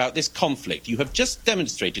nothing about this conflict. You have just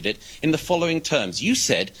demonstrated it in the following terms. You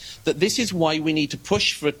said that this is why we need to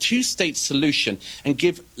push for a two-state solution and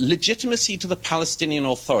give legitimacy to the Palestinian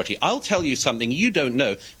Authority. I'll tell you something you don't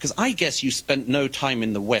know because I guess you spent no time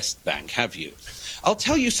in the West Bank, have you? I'll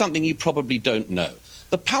tell you something you probably don't know.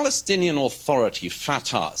 The Palestinian Authority,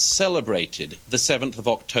 Fatah, celebrated the 7th of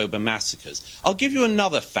October massacres. I'll give you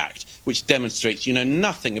another fact which demonstrates you know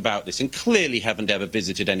nothing about this and clearly haven't ever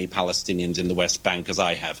visited any Palestinians in the West Bank as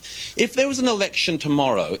I have. If there was an election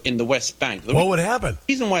tomorrow in the West Bank... What would happen?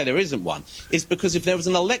 The reason why there isn't one is because if there was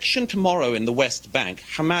an election tomorrow in the West Bank,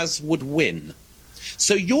 Hamas would win.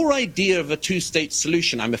 So your idea of a two-state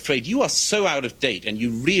solution, I'm afraid you are so out of date and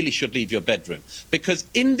you really should leave your bedroom. Because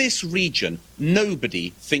in this region,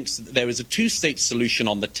 nobody thinks that there is a two-state solution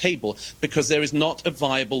on the table because there is not a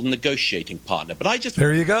viable negotiating partner. But I just...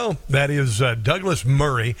 There you go. That is Douglas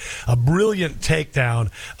Murray, a brilliant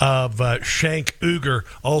takedown of Shank Uger,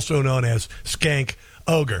 also known as Skank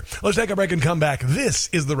Ogre. Let's take a break and come back. This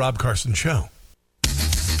is The Rob Carson Show.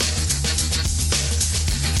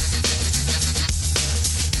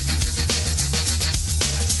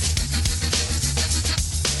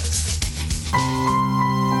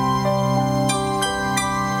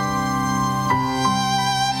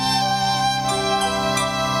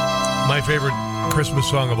 My favorite Christmas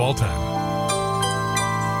song of all time.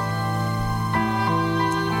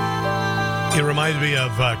 It reminds me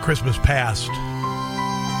of Christmas Past.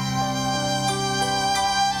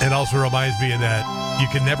 It also reminds me that you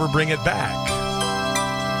can never bring it back.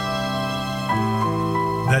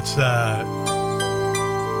 That's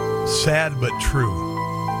sad but true.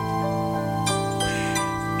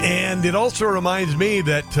 And it also reminds me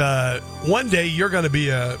that one day you're going to be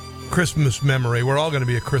a Christmas memory. We're all going to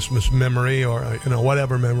be a Christmas memory or,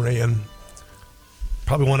 whatever memory, and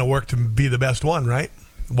probably want to work to be the best one, right?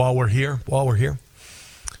 While we're here.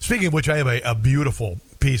 Speaking of which, I have a beautiful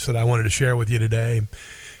piece that I wanted to share with you today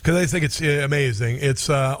because I think it's amazing. It's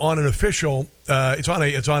on an official, it's on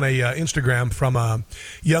a Instagram from a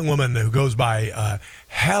young woman who goes by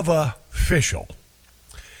Hava Official.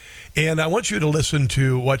 And I want you to listen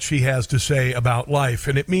to what she has to say about life,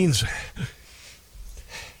 and it means...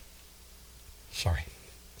 Sorry.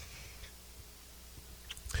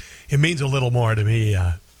 It means a little more to me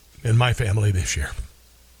and my family this year.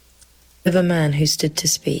 Of a man who stood to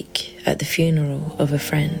speak at the funeral of a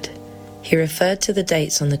friend. He referred to the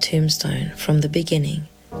dates on the tombstone from the beginning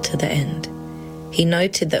to the end. He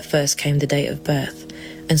noted that first came the date of birth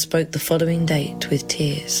and spoke the following date with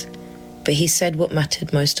tears. But he said what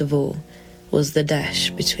mattered most of all was the dash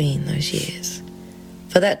between those years.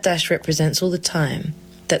 For that dash represents all the time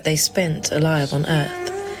that they spent alive on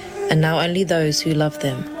earth, and now only those who love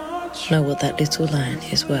them know what that little line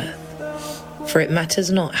is worth. For it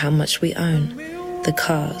matters not how much we own, the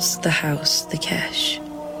cars, the house, the cash.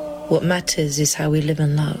 What matters is how we live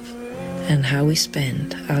and love, and how we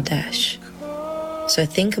spend our dash. So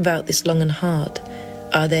think about this long and hard.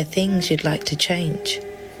 Are there things you'd like to change?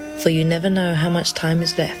 For you never know how much time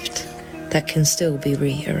is left that can still be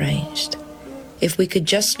rearranged. If we could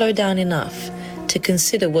just slow down enough to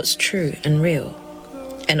consider what's true and real,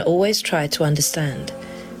 and always try to understand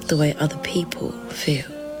the way other people feel.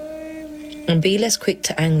 And be less quick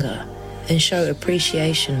to anger, and show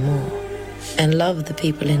appreciation more, and love the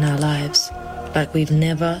people in our lives like we've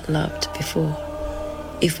never loved before.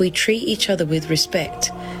 If we treat each other with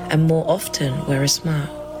respect, and more often wear a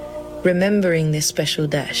smile, remembering this special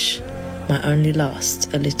dash might only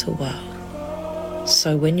last a little while.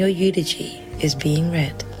 So when your eulogy is being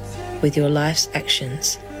read, with your life's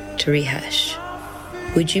actions to rehash,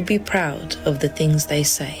 would you be proud of the things they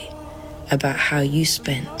say about how you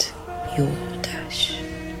spent your dash?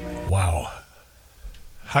 Wow.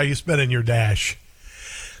 How you spending your dash?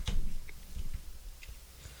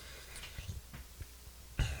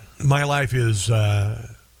 My life is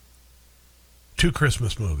 2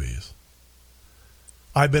 Christmas movies,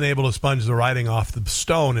 I've been able to sponge the writing off the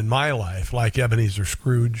stone in my life, like Ebenezer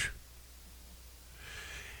Scrooge.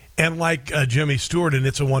 And like Jimmy Stewart in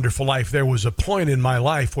It's a Wonderful Life, there was a point in my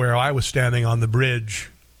life where I was standing on the bridge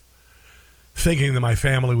thinking that my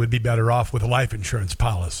family would be better off with a life insurance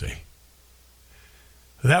policy.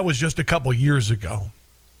 That was just a couple years ago.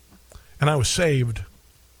 And I was saved.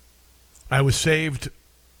 I was saved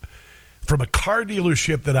from a car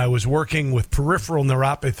dealership that I was working with peripheral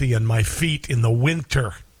neuropathy in my feet in the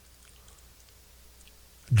winter,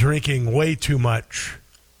 drinking way too much.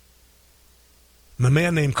 And a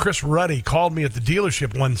man named Chris Ruddy called me at the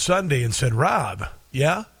dealership one Sunday and said, Rob,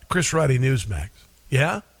 yeah? Chris Ruddy, Newsmax.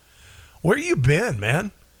 Yeah? Where you been,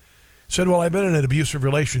 man? Said, well, I've been in an abusive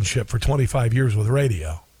relationship for 25 years with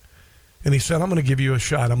radio. And he said, I'm going to give you a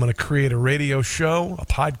shot. I'm going to create a radio show, a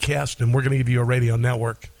podcast, and we're going to give you a radio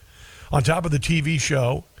network on top of the TV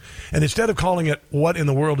show. And instead of calling it What in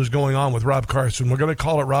the World is Going On with Rob Carson, we're going to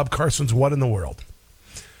call it Rob Carson's What in the World.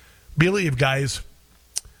 Believe, guys.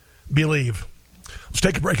 Believe. Let's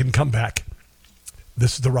take a break and come back.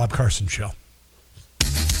 This is the Rob Carson Show.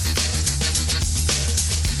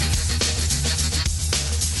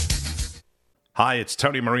 Hi, it's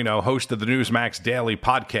Tony Marino, host of the Newsmax Daily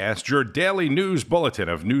Podcast, your daily news bulletin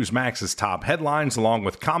of Newsmax's top headlines, along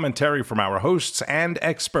with commentary from our hosts and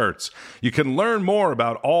experts. You can learn more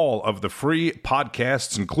about all of the free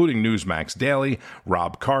podcasts, including Newsmax Daily,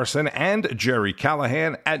 Rob Carson, and Jerry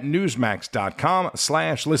Callahan at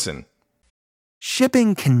newsmax.com/listen.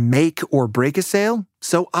 Shipping can make or break a sale,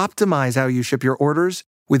 so optimize how you ship your orders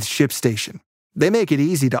with ShipStation. They make it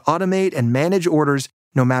easy to automate and manage orders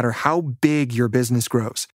no matter how big your business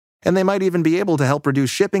grows. And they might even be able to help reduce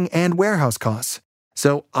shipping and warehouse costs.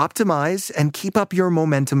 So optimize and keep up your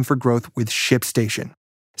momentum for growth with ShipStation.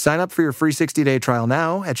 Sign up for your free 60-day trial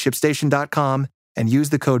now at ShipStation.com and use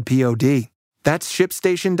the code POD. That's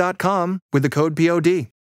ShipStation.com with the code POD.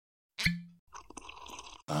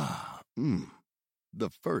 The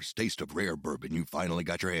first taste of rare bourbon you finally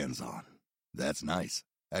got your hands on. That's nice.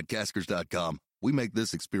 At Caskers.com, we make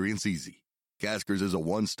this experience easy. Caskers is a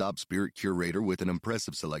one-stop spirit curator with an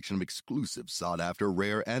impressive selection of exclusive, sought-after,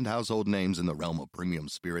 rare, and household names in the realm of premium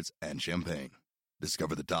spirits and champagne.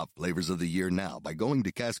 Discover the top flavors of the year now by going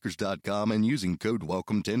to Caskers.com and using code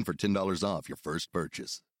WELCOME10 for $10 off your first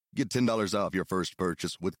purchase. Get $10 off your first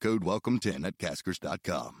purchase with code WELCOME10 at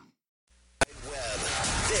Caskers.com.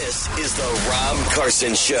 This is the Rob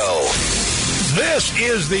Carson Show. This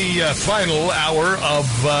is the final hour of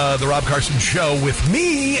the Rob Carson Show with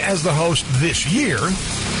me as the host this year.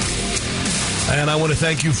 And I want to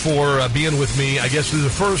thank you for being with me. I guess this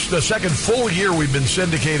is the second full year we've been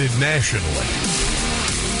syndicated nationally.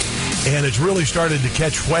 And it's really started to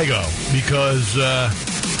catch fuego because,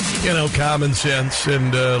 common sense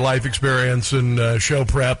and life experience and show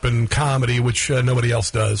prep and comedy, which nobody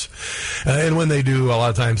else does. And when they do, a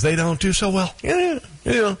lot of times they don't do so well.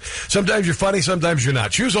 Sometimes you're funny, sometimes you're not.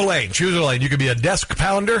 Choose a lane. You can be a desk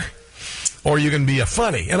pounder or you can be a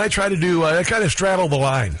funny. And I try to do, I kind of straddle the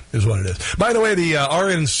line is what it is. By the way, the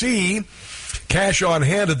RNC cash on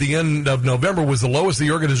hand at the end of November was the lowest the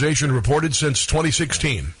organization reported since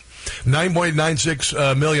 2016.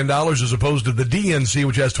 $9.96 million as opposed to the DNC,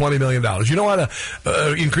 which has $20 million. You know how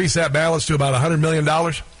to increase that balance to about $100 million?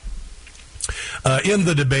 In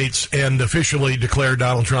the debates and officially declare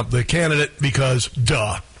Donald Trump the candidate because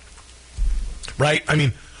duh. Right? I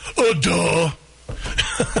mean, duh.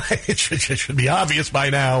 It should be obvious by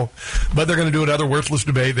now. But they're going to do another worthless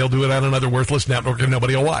debate. They'll do it on another worthless network and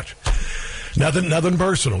nobody will watch. Nothing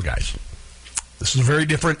personal, guys. This is a very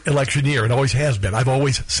different election year. It always has been. I've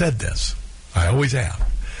always said this. I always have.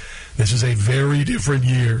 This is a very different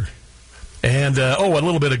year. And, a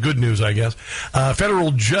little bit of good news, I guess.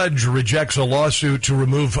 Federal judge rejects a lawsuit to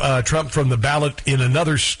remove Trump from the ballot in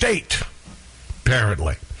another state,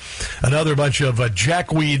 apparently. Another bunch of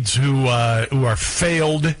jackweeds who are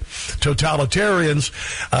failed totalitarians.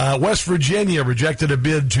 West Virginia rejected a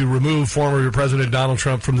bid to remove former President Donald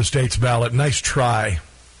Trump from the state's ballot. Nice try.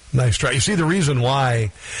 Nice try. You see, the reason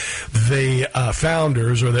why the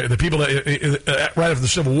founders or the people that, right after the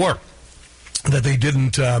Civil War, that they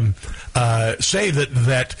didn't say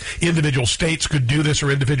that individual states could do this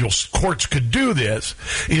or individual courts could do this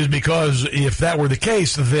is because if that were the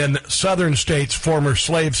case, then southern states, former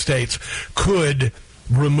slave states, could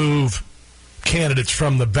remove candidates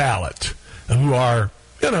from the ballot who are,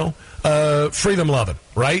 freedom-loving,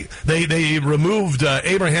 right? They removed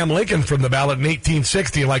Abraham Lincoln from the ballot in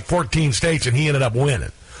 1860 in like 14 states, and he ended up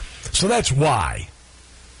winning. So that's why.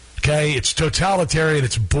 Okay, it's totalitarian,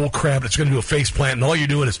 it's bullcrap, it's going to do a faceplant, and all you're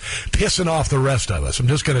doing is pissing off the rest of us. I'm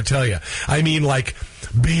just going to tell you. I mean, like,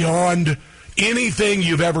 beyond anything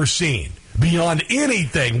you've ever seen, beyond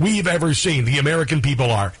anything we've ever seen, the American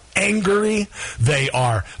people are angry, they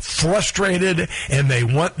are frustrated, and they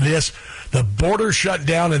want the border shut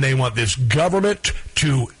down, and they want this government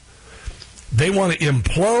they want to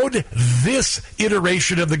implode this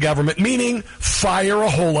iteration of the government, meaning fire a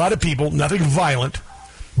whole lot of people, nothing violent,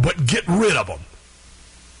 but get rid of them.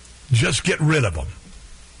 Just get rid of them.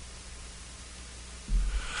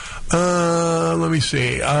 Let me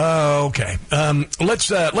see. Okay. Let's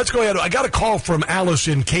go ahead. I got a call from Alice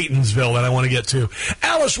in Catonsville that I want to get to.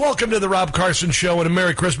 Alice, welcome to the Rob Carson Show, and a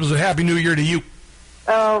Merry Christmas and Happy New Year to you.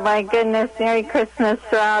 Oh, my goodness. Merry Christmas,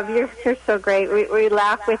 Rob. You're so great. We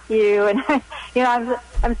laugh with you. And,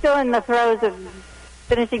 I'm still in the throes of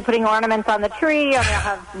finishing putting ornaments on the tree. I'm going to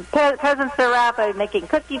have presents to wrap. I'm making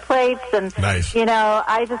cookie plates. And, nice.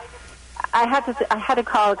 I had to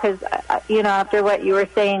call because, after what you were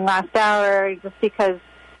saying last hour, just because,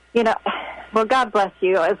 well, God bless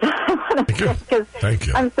you. Thank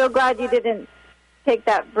you. I'm so glad you didn't take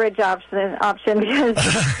that bridge option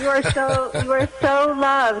because you are so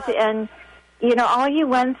loved, and all you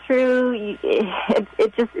went through,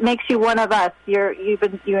 it just makes you one of us.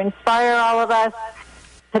 You inspire all of us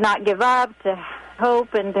to not give up, to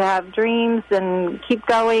hope, and to have dreams and keep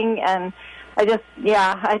going. And I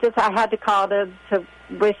had to call to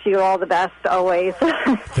wish you all the best always.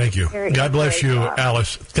 Thank you. God bless you,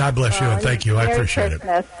 Alice. God bless you, and thank you. I appreciate it.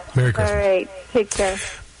 Merry Christmas. All right. Take care.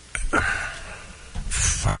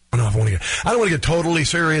 I don't want to get totally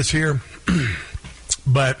serious here,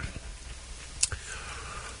 but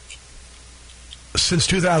since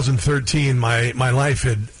 2013, my life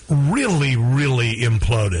had really, really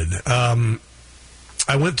imploded.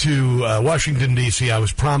 I went to Washington, D.C. I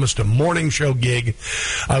was promised a morning show gig.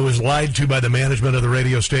 I was lied to by the management of the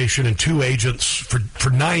radio station and two agents for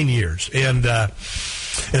 9 years, and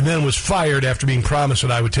then was fired after being promised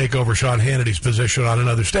that I would take over Sean Hannity's position on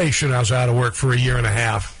another station. I was out of work for a year and a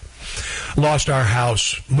half. Lost our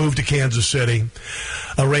house, moved to Kansas City,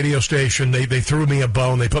 a radio station. They threw me a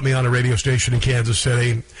bone. They put me on a radio station in Kansas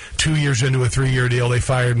City. 2 years into a 3-year deal, they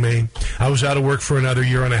fired me. I was out of work for another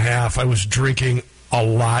year and a half. I was drinking a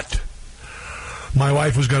lot. My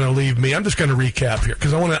wife was going to leave me. I'm just going to recap here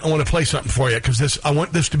because I want to play something for you because I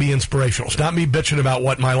want this to be inspirational. It's not me bitching about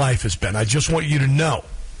what my life has been. I just want you to know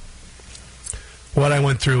what I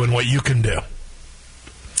went through and what you can do.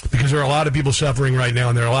 Because there are a lot of people suffering right now,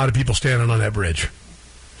 and there are a lot of people standing on that bridge.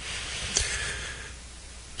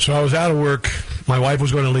 So I was out of work. My wife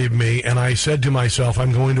was going to leave me, and I said to myself,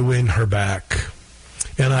 I'm going to win her back.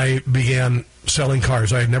 And I began selling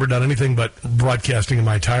cars. I had never done anything but broadcasting in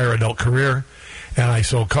my entire adult career, and I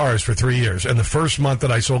sold cars for 3 years. And the first month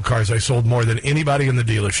that I sold cars, I sold more than anybody in the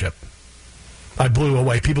dealership. I blew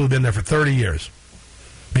away people who've been there for 30 years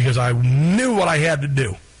because I knew what I had to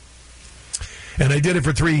do. And I did it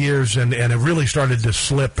for 3 years, and it really started to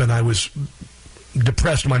slip, and I was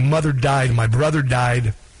depressed. My mother died. My brother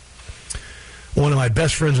died. One of my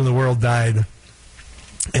best friends in the world died.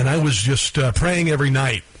 And I was just praying every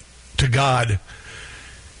night to God,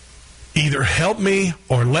 either help me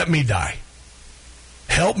or let me die.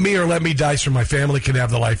 Help me or let me die so my family can have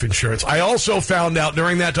the life insurance. I also found out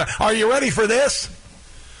during that time, are you ready for this?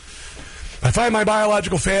 I find my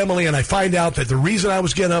biological family, and I find out that the reason I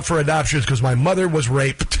was getting up for adoption is because my mother was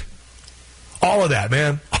raped. All of that,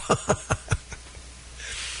 man.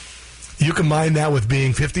 You combine that with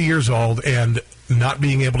being 50 years old and not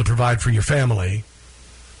being able to provide for your family,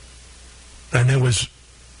 and there was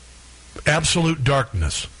absolute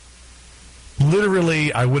darkness.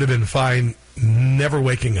 Literally, I would have been fine never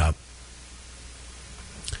waking up.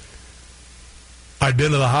 I'd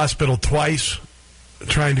been to the hospital twice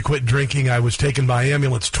trying to quit drinking. I was taken by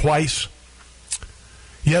ambulance twice.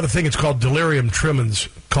 You have a thing, it's called delirium tremens,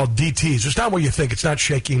 called DTs. It's not what you think. It's not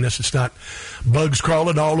shakiness. It's not bugs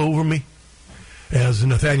crawling all over me, as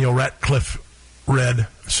Nathaniel Ratcliffe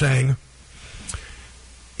sang.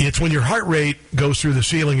 It's when your heart rate goes through the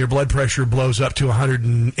ceiling, your blood pressure blows up to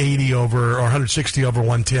 180 over, or 160 over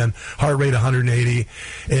 110, heart rate 180,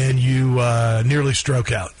 and you nearly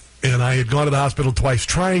stroke out. And I had gone to the hospital twice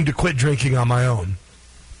trying to quit drinking on my own.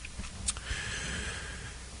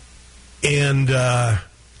 And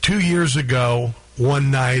 2 years ago,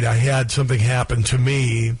 one night, I had something happen to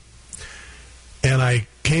me, and I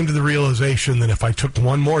came to the realization that if I took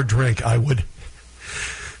one more drink, I would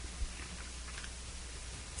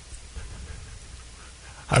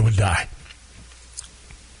die.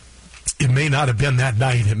 It may not have been that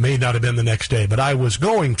night. It may not have been the next day, but I was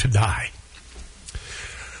going to die.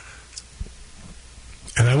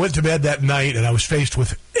 And I went to bed that night, and I was faced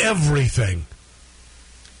with everything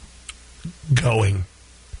going.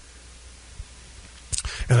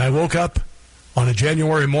 And I woke up on a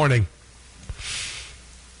January morning,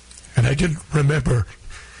 and I didn't remember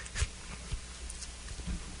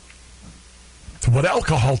what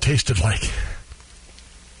alcohol tasted like.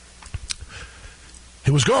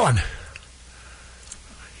 It was gone.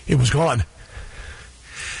 It was gone.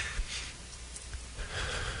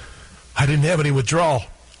 I didn't have any withdrawal.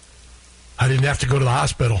 I didn't have to go to the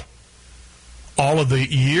hospital. All of the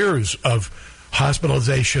years of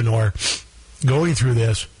hospitalization or going through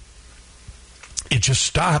this, it just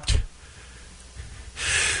stopped.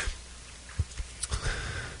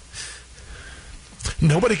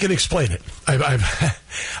 Nobody can explain it.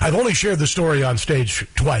 I've only shared the story on stage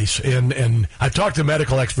twice, and I've talked to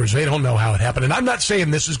medical experts. They don't know how it happened. And I'm not saying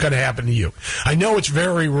this is going to happen to you. I know it's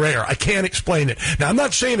very rare. I can't explain it. Now, I'm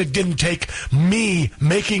not saying it didn't take me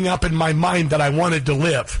making up in my mind that I wanted to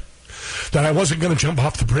live, that I wasn't going to jump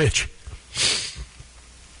off the bridge.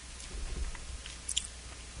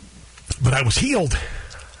 But I was healed.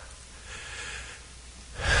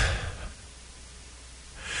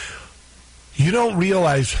 You don't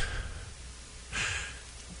realize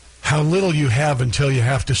how little you have until you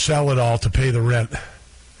have to sell it all to pay the rent.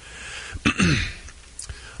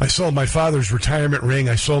 I sold my father's retirement ring.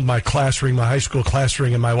 I sold my class ring, my high school class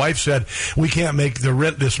ring, and my wife said, we can't make the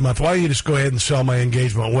rent this month. Why don't you just go ahead and sell my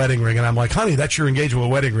engagement wedding ring? And I'm like, honey, that's your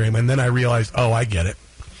engagement wedding ring. And then I realized, oh, I get it.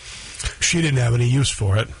 She didn't have any use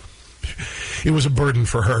for it. It was a burden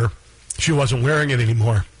for her. She wasn't wearing it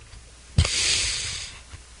anymore.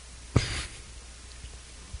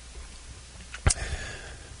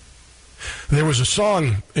 There was a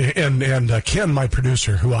song, and Ken, my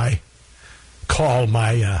producer, who I call him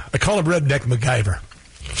Redneck MacGyver.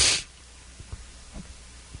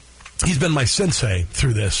 He's been my sensei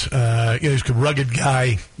through this. He's a rugged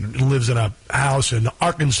guy, lives in a house in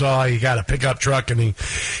Arkansas. He got a pickup truck, and he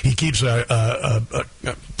keeps a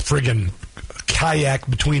friggin' kayak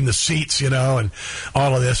between the seats, and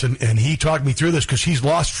all of this. And he talked me through this because he's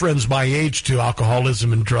lost friends my age to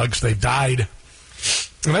alcoholism and drugs. They've died.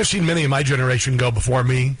 And I've seen many of my generation go before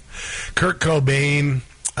me. Kurt Cobain,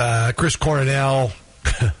 Chris Cornell,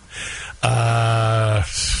 you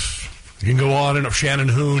can go on, and Shannon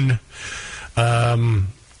Hoon,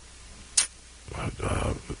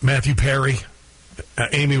 Matthew Perry,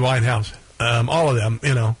 Amy Winehouse, all of them,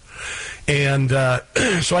 And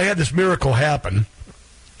so I had this miracle happen.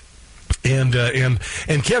 And Ken,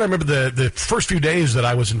 I remember the first few days that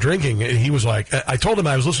I wasn't drinking, and he was like, I told him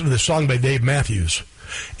I was listening to this song by Dave Matthews,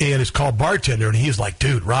 and it's called Bartender, and he's like,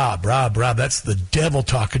 dude, Rob, that's the devil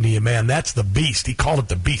talking to you, man. That's the beast. He called it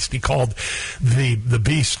the beast. He called the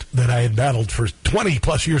beast that I had battled for 20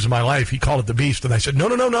 plus years of my life. He called it the beast. And I said, no.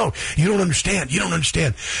 You don't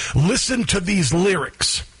understand. Listen to these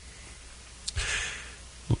lyrics.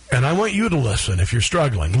 And I want you to listen if you're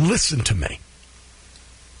struggling. Listen to me.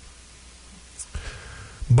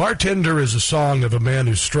 Bartender is a song of a man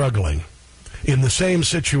who's struggling in the same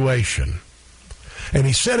situation. And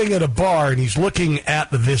he's sitting at a bar, and he's looking at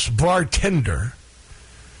this bartender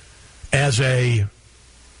as a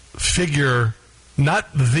figure, not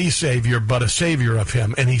the savior, but a savior of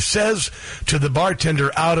him. And he says to the bartender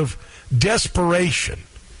out of desperation,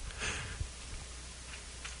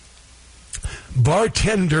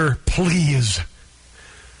 bartender, please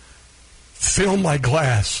fill my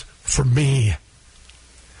glass for me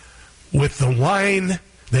with the wine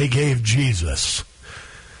they gave Jesus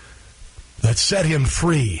that set him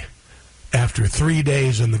free after 3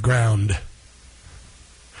 days in the ground.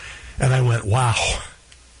 And I went, wow.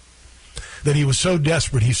 That he was so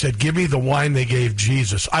desperate, he said, give me the wine they gave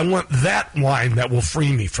Jesus. I want that wine that will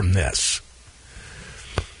free me from this.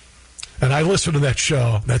 And I listen to that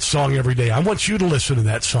song every day. I want you to listen to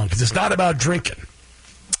that song, because it's not about drinking.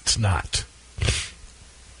 It's not.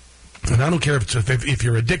 And I don't care if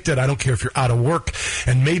you're addicted. I don't care if you're out of work,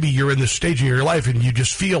 and maybe you're in this stage of your life and you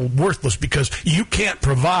just feel worthless because you can't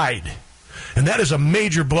provide. And that is a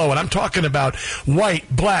major blow. And I'm talking about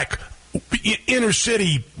white, black, inner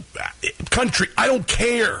city, country. I don't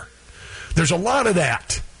care. There's a lot of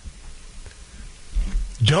that.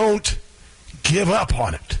 Don't give up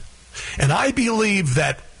on it. And I believe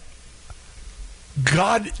that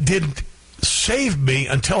God didn't save me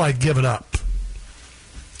until I'd given up.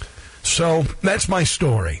 So that's my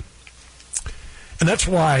story. And that's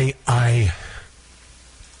why I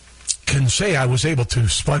can say I was able to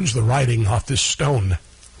sponge the writing off this stone.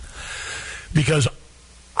 Because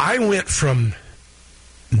I went from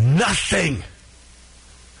nothing,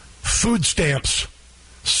 food stamps,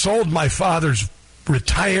 sold my father's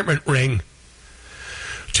retirement ring,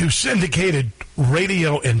 to syndicated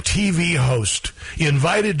radio and TV host,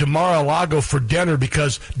 invited to Mar-a-Lago for dinner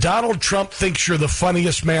because Donald Trump thinks you're the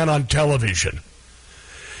funniest man on television.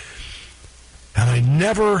 And I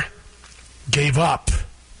never gave up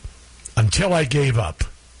until I gave up.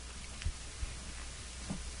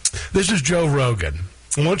 This is Joe Rogan.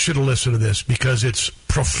 I want you to listen to this because it's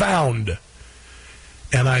profound.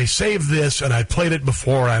 And I saved this, and I played it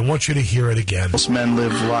before. I want you to hear it again. Most men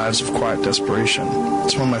live lives of quiet desperation.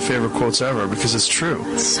 It's one of my favorite quotes ever because it's true.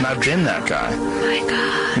 And I've been that guy. Oh my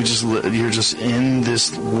God. You're just in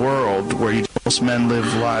this world where most men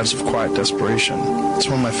live lives of quiet desperation. It's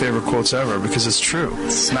one of my favorite quotes ever because it's true.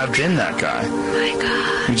 And I've been that guy. Oh my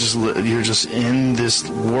God. You're just in this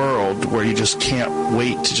world where you just can't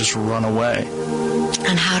wait to just run away.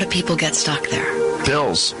 And how do people get stuck there?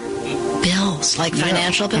 Bills. Bills, like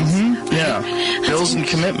financial bills? Mm-hmm. Yeah. Bills and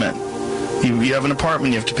commitment. You have an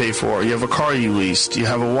apartment you have to pay for. You have a car you leased. You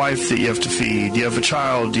have a wife that you have to feed. You have a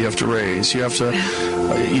child you have to raise. You have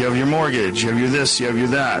your mortgage. You have your this. You have your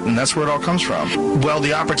that. And that's where it all comes from. Well,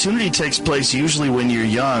 the opportunity takes place usually when you're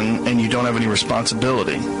young and you don't have any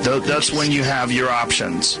responsibility. That's when you have your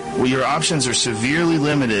options. Well, your options are severely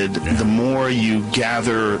limited the more you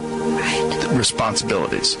gather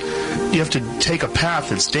responsibilities. You have to take a path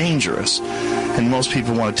that's dangerous, and most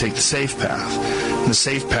people want to take the safe path. And the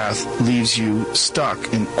safe path leaves you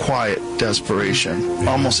stuck in quiet desperation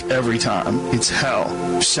almost every time. It's hell.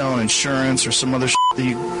 You're selling insurance or some other that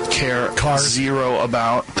you care zero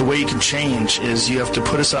about. The way you can change is you have to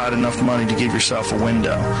put aside enough money to give yourself a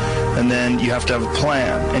window. And then you have to have a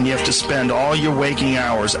plan, and you have to spend all your waking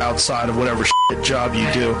hours outside of whatever job you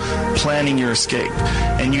do planning your escape.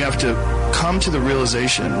 And you have to come to the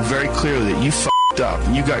realization very clearly that you f***ed up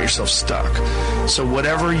and you got yourself stuck. So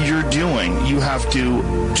whatever you're doing, you have to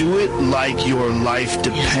do it like your life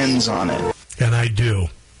depends on it. And I do.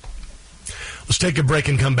 Let's take a break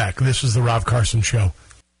and come back. This is the Rob Carson Show.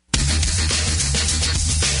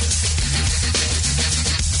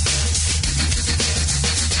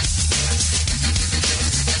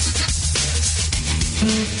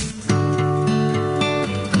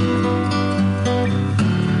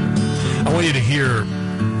 I want you to hear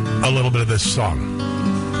a little bit of this song.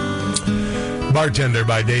 Bartender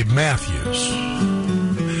by Dave Matthews.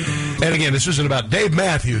 And again, this isn't about Dave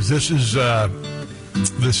Matthews. This is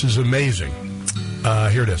amazing.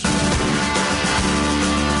 Here it is.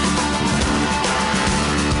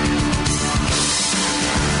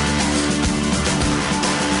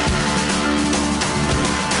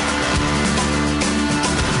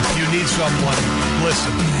 If you need someone,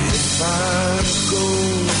 listen. If I go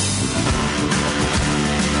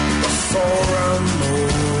before I'm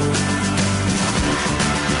old,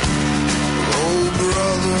 oh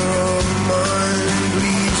brother of mine,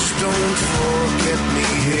 please don't forget me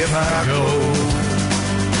if I go.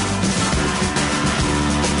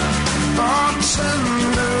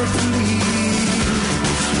 Bartender,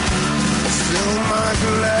 please fill my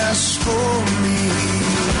glass for me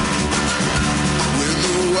with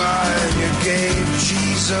the wine you gave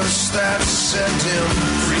Jesus that set him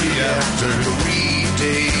free after 3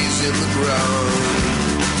 days in the ground.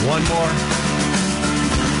 One more.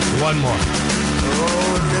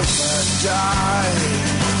 Oh, and if I die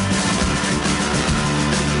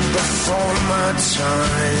before my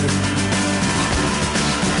time,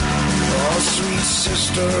 oh, sweet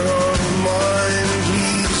sister of mine,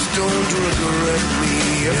 please don't regret me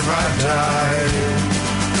if I die.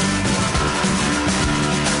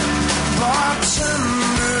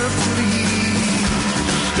 Bartender, please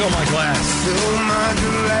fill my glass. Fill my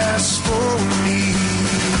glass for me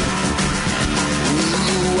with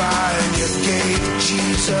the wine you gave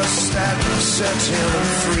Jesus that set him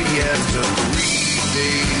free after 3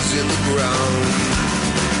 days in the ground.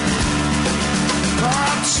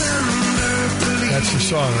 That's the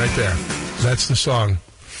song right there. That's the song.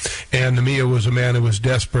 And Nehemiah was a man who was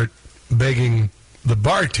desperate, begging the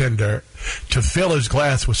bartender to fill his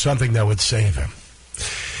glass with something that would save him.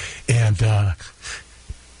 And I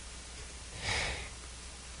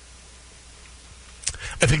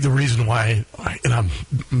think the reason why I'm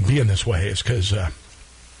being this way is because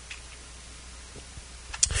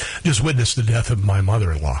just witnessed the death of my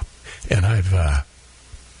mother-in-law. And I've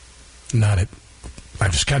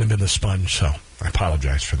just kind of been the sponge, so I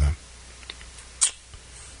apologize for them.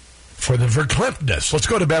 For the verklempt-ness. Let's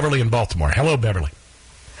go to Beverly in Baltimore. Hello, Beverly.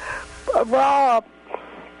 Rob,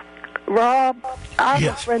 I'm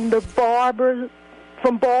a friend of Barbara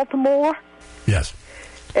from Baltimore. Yes.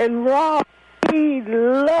 And Rob, we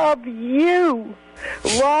love you.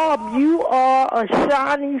 Rob, you are a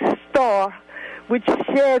shining star which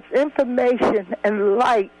sheds information and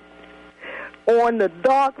light on the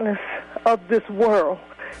darkness of this world.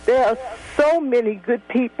 There are so many good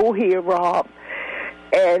people here, Rob.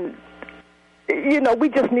 And, you know, we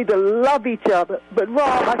just need to love each other. But,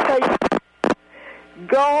 Rob, I tell you,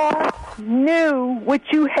 God knew what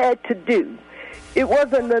you had to do. It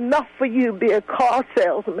wasn't enough for you to be a car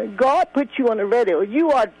salesman. God put you on the radio.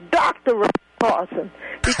 You are Dr. Rob Carson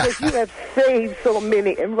because you have saved so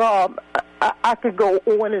many. And, Rob, I could go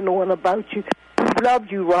on and on about you. We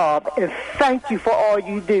love you, Rob, and thank you for all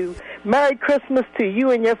you do. Merry Christmas to you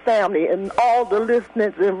and your family and all the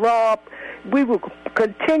listeners. And, Rob, we will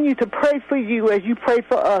continue to pray for you as you pray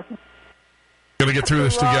for us. We're going to get through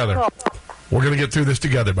this together. We're going to get through this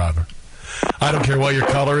together, Barbara. I don't care what your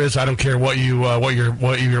color is. I don't care what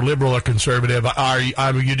you're liberal or conservative. Are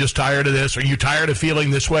you just tired of this? Are you tired of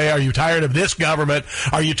feeling this way? Are you tired of this government?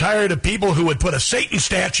 Are you tired of people who would put a Satan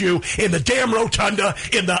statue in the damn rotunda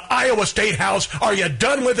in the Iowa State House? Are you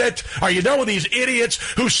done with it? Are you done with these idiots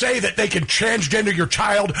who say that they can transgender your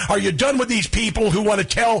child? Are you done with these people who want to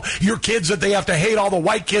tell your kids that they have to hate all the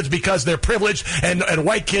white kids because they're privileged and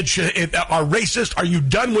white kids are racist? Are you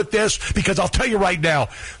done with this? Because I'll tell you right now,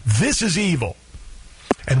 this is evil.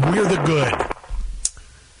 And we're the good.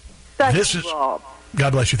 Thank you, Rob.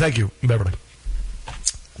 God bless you. Thank you, Beverly.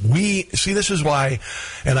 This is why,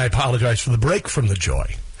 and I apologize for the break from the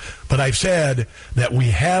joy, but I've said that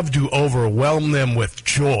we have to overwhelm them with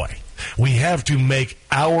joy. We have to make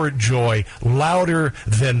our joy louder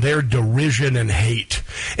than their derision and hate.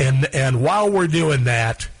 And while we're doing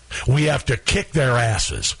that, we have to kick their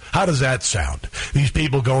asses. How does that sound? These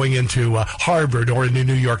people going into Harvard or into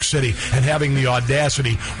New York City and having the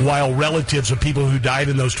audacity, while relatives of people who died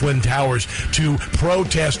in those Twin Towers, to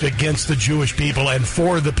protest against the Jewish people and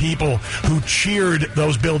for the people who cheered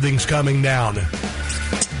those buildings coming down.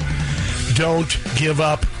 Don't give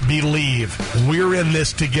up. Believe. We're in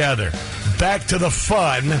this together. Back to the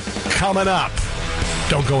fun coming up.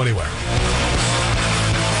 Don't go anywhere.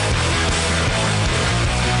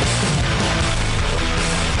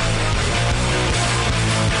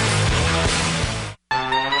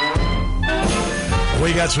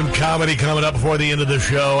 We got some comedy coming up before the end of the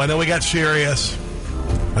show. I know we got serious.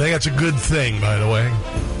 I think that's a good thing, by the way.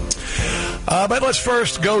 But let's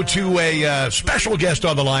first go to a special guest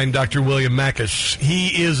on the line, Dr. William Makis.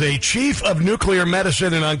 He is a chief of nuclear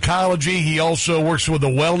medicine and oncology. He also works with the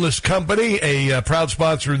Wellness Company, a proud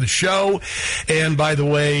sponsor of the show. And by the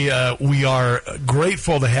way, we are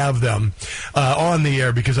grateful to have them on the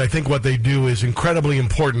air because I think what they do is incredibly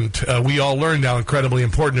important. We all learned how incredibly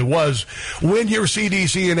important it was when your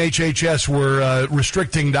CDC and HHS were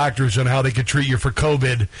restricting doctors on how they could treat you for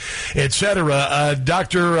COVID, etc.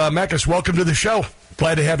 Dr. Makis, welcome to the show.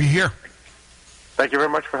 Glad to have you here. Thank you very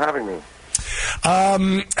much for having me.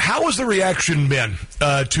 How has the reaction been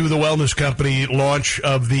to the Wellness Company launch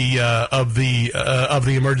of the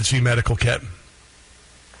emergency medical kit?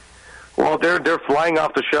 Well, they're flying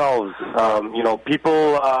off the shelves.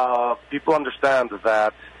 People understand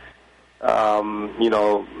that.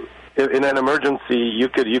 In an emergency, you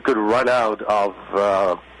could run out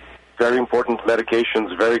of very important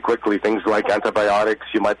medications very quickly. Things like antibiotics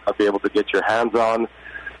you might not be able to get your hands on.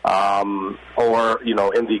 In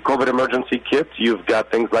the COVID emergency kit, you've got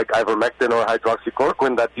things like ivermectin or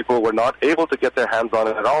hydroxychloroquine that people were not able to get their hands on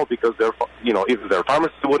it at all because either their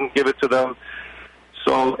pharmacist wouldn't give it to them.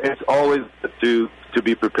 So it's always good to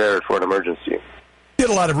be prepared for an emergency. I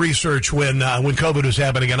did a lot of research when COVID was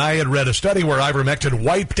happening, and I had read a study where ivermectin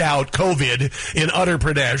wiped out COVID in Uttar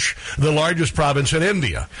Pradesh, the largest province in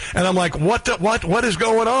India. And I'm like, what is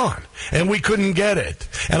going on? And we couldn't get it.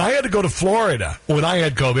 And I had to go to Florida when I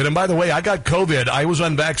had COVID. And by the way, I got COVID. I was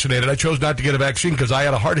unvaccinated. I chose not to get a vaccine because I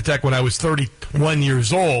had a heart attack when I was 31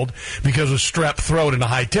 years old because of strep throat and a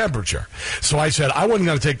high temperature. So I said I wasn't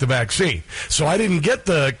going to take the vaccine. So I didn't get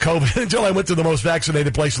the COVID until I went to the most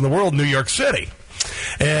vaccinated place in the world, New York City.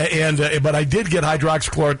 But I did get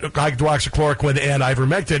hydroxychloroquine and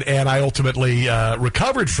ivermectin, and I ultimately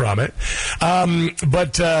recovered from it.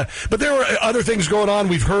 But there were other things going on.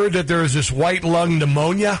 We've heard that there is this white lung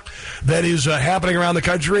pneumonia that is happening around the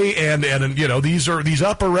country, and these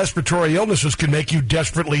upper respiratory illnesses can make you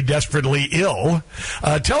desperately ill.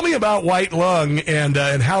 Tell me about white lung and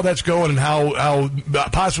how that's going, and how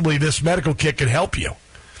possibly this medical kit could help you.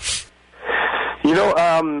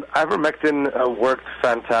 Ivermectin worked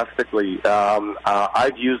fantastically.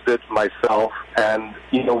 I've used it myself, and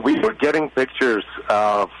we were getting pictures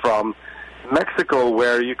from Mexico,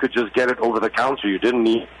 where you could just get it over the counter, you didn't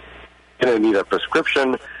need a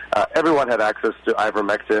prescription. Everyone had access to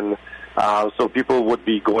ivermectin, so people would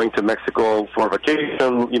be going to Mexico for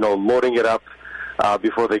vacation, loading it up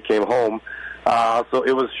before they came home. So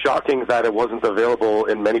it was shocking that it wasn't available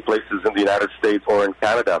in many places in the United States or in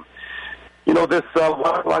Canada. This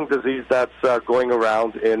wild lung disease that's going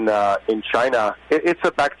around in China, it's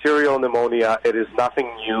a bacterial pneumonia. It is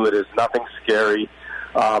nothing new. It is nothing scary.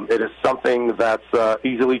 It is something that's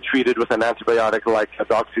easily treated with an antibiotic like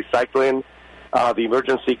doxycycline. The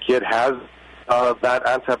emergency kit has that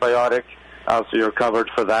antibiotic, so you're covered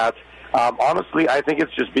for that. Honestly, I think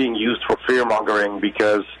it's just being used for fear-mongering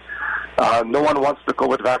because no one wants the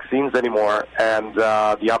COVID vaccines anymore, and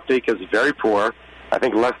the uptake is very poor. I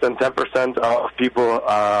think less than 10% of people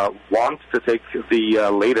want to take the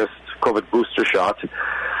latest COVID booster shot.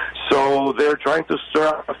 So they're trying to stir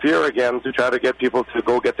up fear again to try to get people to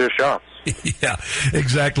go get their shots. Yeah,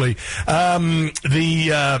 exactly. A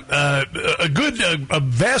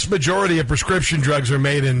vast majority of prescription drugs are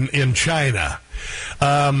made in China.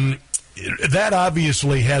 That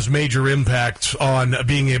obviously has major impacts on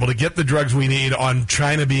being able to get the drugs we need, on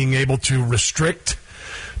China being able to restrict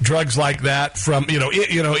drugs like that from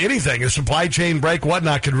anything. A supply chain break,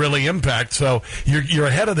 whatnot, could really impact. So you're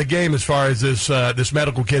ahead of the game as far as this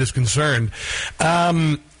medical kit is concerned.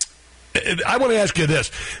 I want to ask you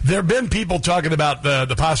this. There have been people talking about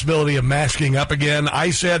the possibility of masking up again. I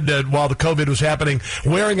said that while the COVID was happening,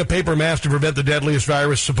 wearing a paper mask to prevent the deadliest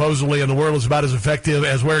virus supposedly in the world is about as effective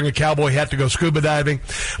as wearing a cowboy hat to go scuba diving.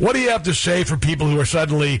 What do you have to say for people who are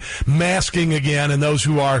suddenly masking again and those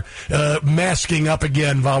who are masking up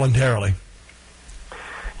again voluntarily?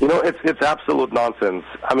 It's absolute nonsense.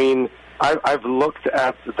 I mean, I've looked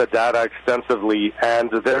at the data extensively,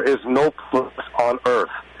 and there is no place on Earth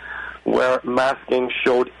where masking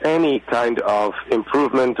showed any kind of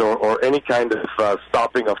improvement or any kind of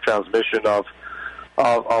stopping of transmission of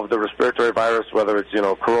the respiratory virus, whether it's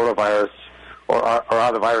coronavirus or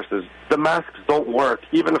other viruses. The masks don't work.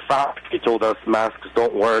 Even Fauci told us masks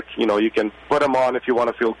don't work. You can put them on if you want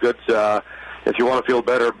to feel good, if you want to feel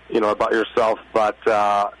better, about yourself, but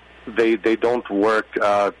they don't work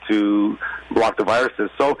to block the viruses.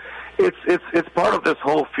 So it's part of this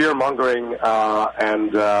whole fear-mongering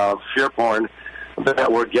and fear porn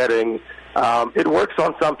that we're getting. It works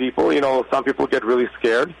on some people. Some people get really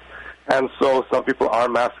scared, and so some people are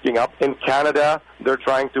masking up. In Canada, they're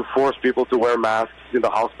trying to force people to wear masks in the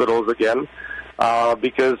hospitals again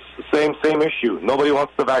because same issue. Nobody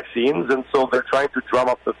wants the vaccines, and so they're trying to drum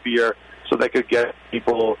up the fear so they could get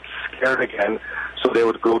people scared again, so they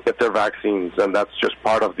would go get their vaccines, and that's just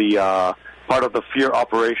part of the fear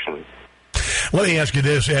operation. Let me ask you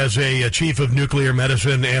this, as a chief of nuclear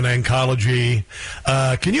medicine and oncology,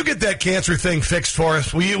 can you get that cancer thing fixed for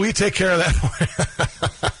us? Will you take care of that for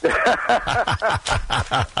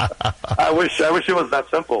I wish it was that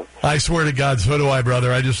simple. I swear to God, so do I,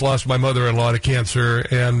 brother. I just lost my mother-in-law to cancer,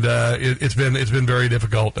 and it's been very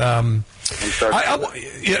difficult. I'm sorry.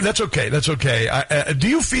 Yeah, that's okay. That's okay. Do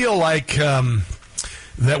you feel like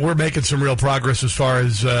that we're making some real progress as far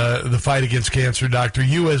as the fight against cancer, Doctor?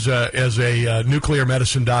 You as a nuclear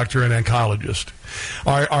medicine doctor and oncologist,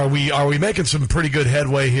 are we making some pretty good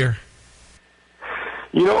headway here?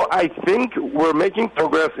 I think we're making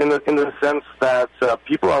progress in the sense that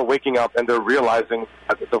people are waking up and they're realizing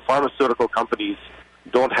that the pharmaceutical companies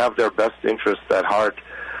don't have their best interests at heart.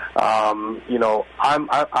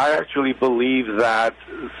 I actually believe that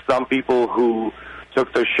some people who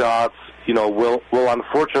took the shots will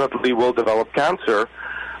unfortunately develop cancer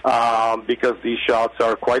because these shots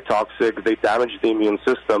are quite toxic. They damage the immune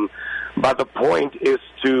system. But the point is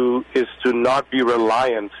to not be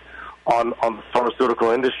reliant on the pharmaceutical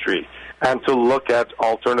industry and to look at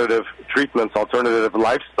alternative treatments, alternative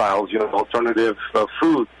lifestyles, alternative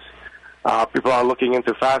foods. People are looking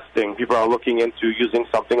into fasting. People are looking into using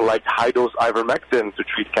something like high-dose ivermectin to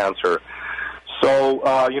treat cancer. So,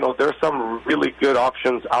 there's some really good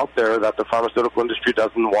options out there that the pharmaceutical industry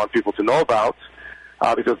doesn't want people to know about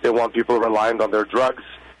because they want people reliant on their drugs.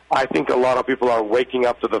 I think a lot of people are waking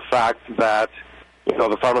up to the fact that,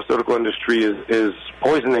 the pharmaceutical industry is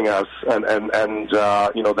poisoning us and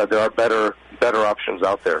that there are better options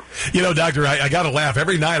out there. Doctor, I got to laugh.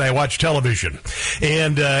 Every night I watch television,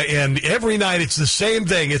 and every night it's the same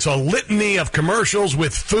thing. It's a litany of commercials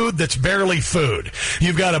with food that's barely food.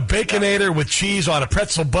 You've got a Baconator with cheese on a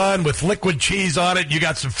pretzel bun with liquid cheese on it. You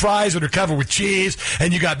got some fries that are covered with cheese,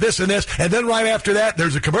 and you got this and this. And then right after that,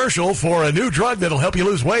 there's a commercial for a new drug that'll help you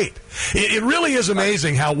lose weight. It really is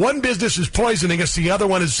amazing how one business is poisoning us, the other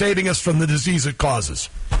one is saving us from the disease it causes.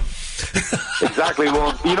 Exactly.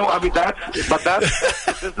 Well, that's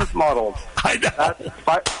the business model. I know.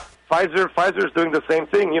 Pfizer's doing the same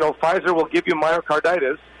thing. Pfizer will give you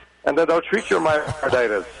myocarditis, and then they'll treat your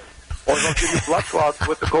myocarditis. Or they'll give you blood clots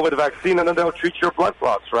with the COVID vaccine, and then they'll treat your blood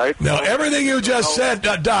clots, right? No, everything you just said,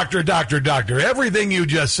 doctor, everything you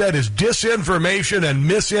just said is disinformation and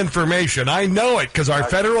misinformation. I know it because our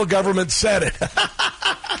federal government said it.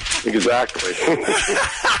 Exactly.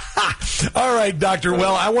 All right, Doctor.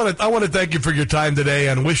 Well, I want to thank you for your time today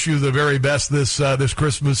and wish you the very best this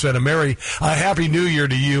Christmas and a happy New Year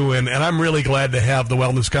to you. And I'm really glad to have the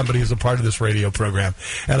Wellness Company as a part of this radio program.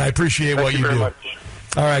 And I appreciate what you do. Much.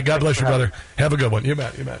 All right. God bless you, brother. Have a good one. You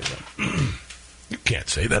bet. You can't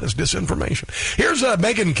say that as disinformation. Here's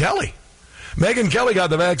Megyn Kelly. Megyn Kelly got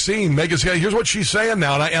the vaccine. Here's what she's saying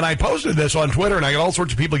now. And I posted this on Twitter, and I got all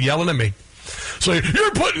sorts of people yelling at me. Saying,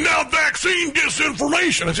 you're putting out vaccine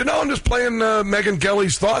disinformation. I said, no, I'm just playing Megyn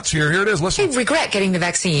Kelly's thoughts here. Here it is. Listen. I regret getting the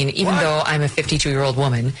vaccine, even though I'm a 52-year-old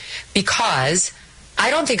woman, because I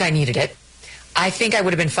don't think I needed it. I think I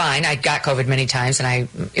would have been fine. I got COVID many times, and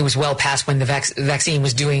it was well past when the vaccine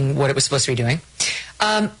was doing what it was supposed to be doing.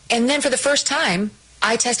 And then for the first time,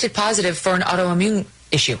 I tested positive for an autoimmune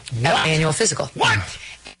issue at my annual physical. What?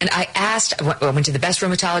 And I went to the best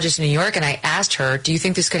rheumatologist in New York, and I asked her, do you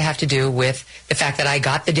think this could have to do with the fact that I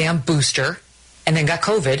got the damn booster and then got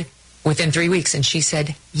COVID within 3 weeks? And she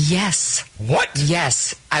said, yes. What?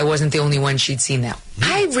 Yes. I wasn't the only one she'd seen that.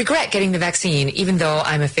 I regret getting the vaccine, even though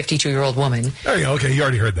I'm a 52-year-old woman. There you go. Okay, you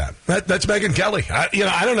already heard that. That's Megyn Kelly. I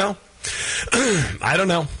don't know. I don't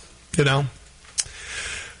know.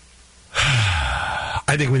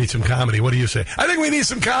 I think we need some comedy. What do you say? I think we need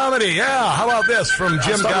some comedy. Yeah. How about this from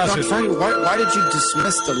Jim Gossett? Why did you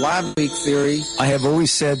dismiss the lab leak theory? I have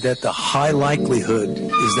always said that the high likelihood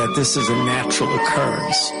is that this is a natural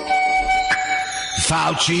occurrence.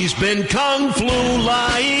 Fauci's been kung flu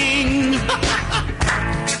lying.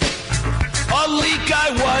 A leak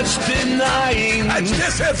I was denying. That's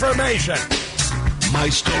disinformation. My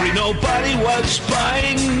story nobody was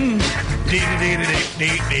buying.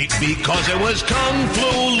 Because it was kung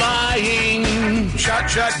flu lying. Shot,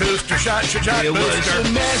 booster, shot, booster. It was a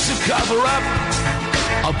massive cover-up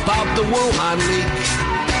about the Wuhan leak.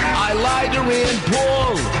 I lied to Rand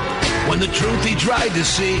Paul when the truth he tried to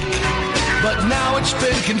seek. But now it's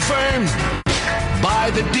been confirmed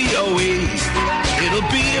by the DOE. It'll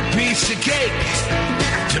be a piece of cake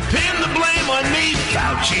to pin the blame on me.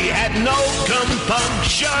 Fauci had no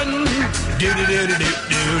compunction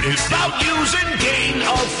about using gain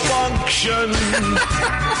of function.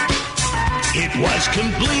 It was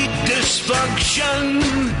complete dysfunction.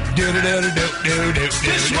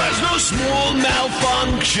 This was no small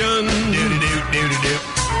malfunction.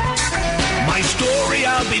 My story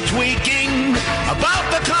I'll be tweaking about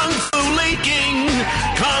the kung flu leaking.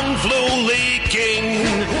 Kung flu leaking.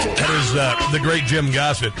 That is the great Jim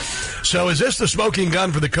Gossett. So is this the smoking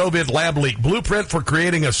gun for the COVID lab leak? Blueprint for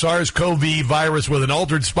creating a SARS-CoV virus with an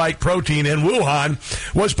altered spike protein in Wuhan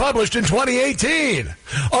was published in 2018.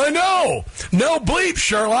 Oh, no. No bleep,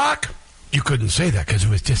 Sherlock. You couldn't say that because it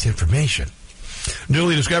was disinformation.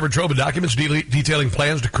 Newly discovered trove of documents detailing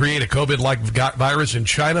plans to create a COVID-like virus in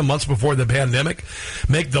China months before the pandemic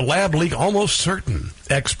make the lab leak almost certain,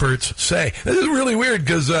 experts say. This is really weird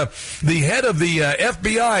because the head of the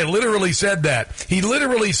FBI literally said that. He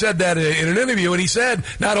literally said that in an interview, and he said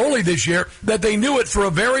not only this year, that they knew it for a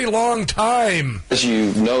very long time. As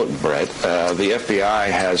you note, Brett, the FBI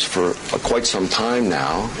has for quite some time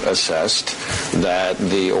now assessed that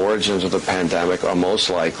the origins of the pandemic are most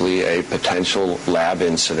likely a potential lab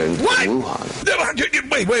incident in Wuhan.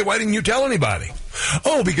 Wait, why didn't you tell anybody?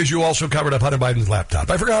 Oh, because you also covered up Hunter Biden's laptop.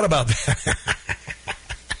 I forgot about that.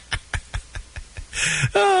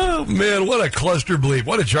 Oh, man, what a cluster bleep.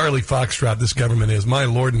 What a Charlie Foxtrot this government is. My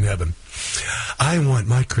Lord in heaven. I want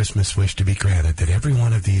my Christmas wish to be granted that every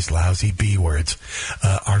one of these lousy B words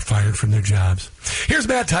are fired from their jobs. Here's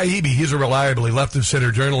Matt Taibbi. He's a reliably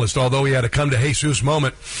left-of-center journalist, although he had a come-to-Jesus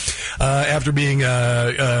moment after being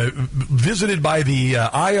visited by the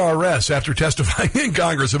IRS after testifying in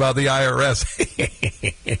Congress about the IRS.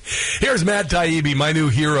 Here's Matt Taibbi, my new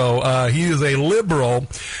hero. He is a liberal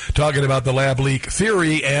talking about the lab leak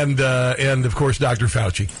theory and of course, Dr.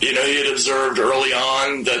 Fauci. You know, he had observed early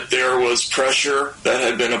on that there was pressure that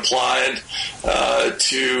had been applied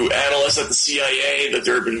to analysts at the CIA, that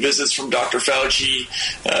there had been visits from Dr. Fauci,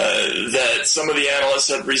 that some of the analysts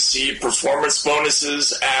had received performance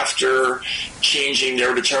bonuses after changing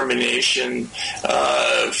their determination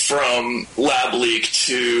from lab leak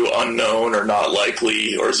to unknown or not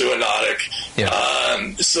likely or zoonotic.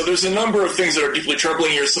 So there's a number of things that are deeply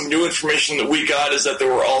troubling here. Some new information that we got is that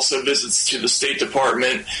there were also visits to the State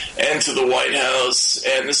Department and to the White House,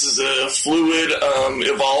 and this is a fluid,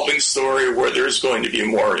 evolving story where there's going to be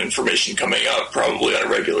more information coming out probably on a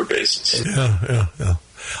regular basis. Yeah.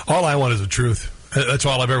 All I want is the truth. That's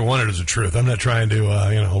all I've ever wanted is the truth. I'm not trying to,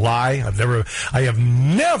 lie. I have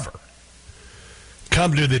never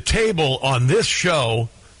come to the table on this show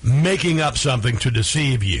making up something to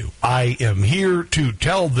deceive you. I am here to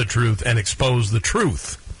tell the truth and expose the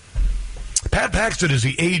truth. Pat Paxton is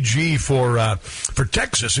the AG for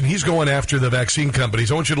Texas, and he's going after the vaccine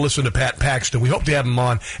companies. I want you to listen to Pat Paxton. We hope to have him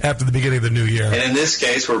on after the beginning of the new year. And in this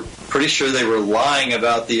case, we're pretty sure they were lying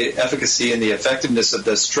about the efficacy and the effectiveness of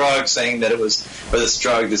this drug, saying that it was, or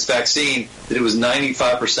this vaccine, that it was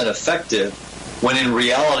 95% effective, when in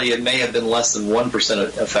reality it may have been less than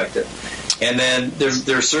 1% effective. And then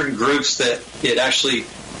there are certain groups that it actually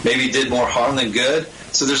maybe did more harm than good.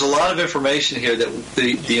 So there's a lot of information here that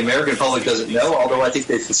the American public doesn't know, although I think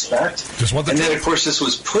they suspect. And then, of course, this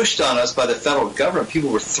was pushed on us by the federal government. People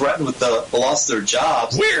were threatened with the loss of their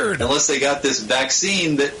jobs. Weird. Unless they got this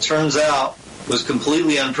vaccine that turns out was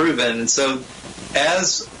completely unproven. And so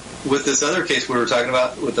as with this other case we were talking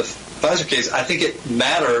about, with the Pfizer case, I think it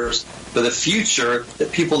matters for the future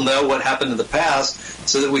that people know what happened in the past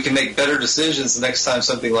so that we can make better decisions the next time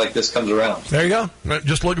something like this comes around. There you go.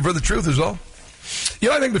 Just looking for the truth is all.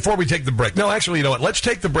 I think before we take the break, no, actually, you know what? Let's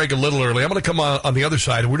take the break a little early. I'm going to come on the other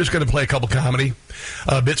side, and we're just going to play a couple comedy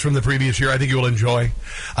bits from the previous year I think you'll enjoy.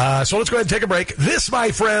 So let's go ahead and take a break. This,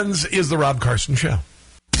 my friends, is the Rob Carson Show.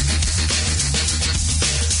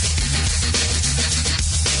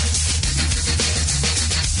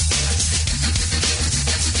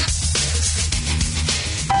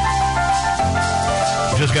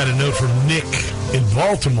 Just got a note from Nick in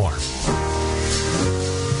Baltimore.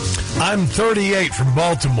 I'm 38 from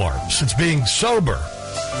Baltimore. Since being sober,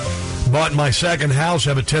 bought my second house,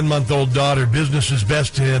 have a 10-month-old daughter. Business is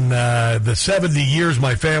best in the 70 years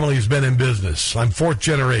my family has been in business. I'm fourth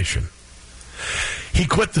generation. He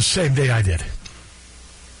quit the same day I did.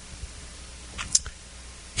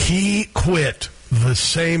 He quit the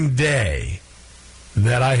same day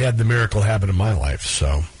that I had the miracle happen in my life.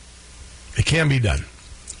 So it can be done.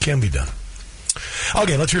 Can be done.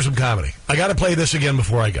 Okay, let's hear some comedy. I got to play this again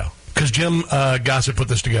before I go, because Jim Gossett put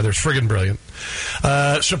this together. It's friggin' brilliant.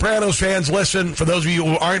 Sopranos fans, listen. For those of you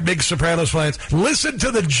who aren't big Sopranos fans, listen to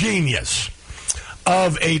the genius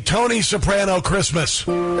of a Tony Soprano Christmas.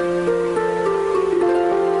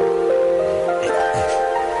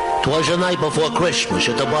 'Twas the night before Christmas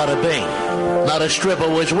at the Bada Bing. Not a stripper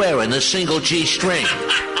was wearing a single G-string.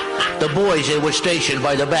 The boys, they were stationed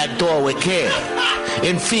by the back door with care,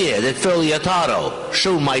 in fear that Phil Liotado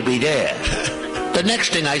soon might be there. The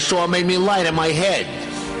next thing I saw made me light in my head.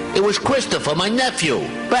 It was Christopher, my nephew,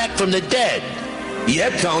 back from the dead.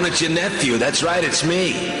 Yep, Tone, it's your nephew. That's right, it's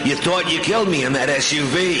me. You thought you killed me in that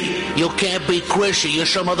SUV. You can't be Chrissy, you're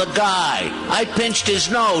some other guy. I pinched his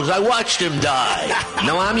nose, I watched him die.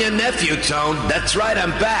 No, I'm your nephew, Tone. That's right,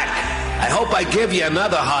 I'm back. I hope I give you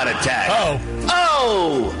another heart attack.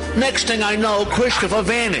 Oh! Next thing I know, Christopher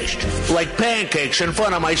vanished, like pancakes in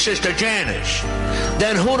front of my sister Janice.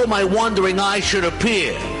 Then who to my wondering eyes should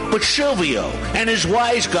appear but Silvio and his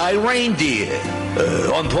wise guy Reindeer?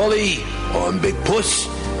 On Paulie, on Big Puss,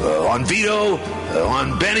 on Vito,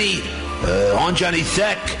 on Benny, on Johnny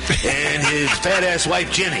Thack, and his fat-ass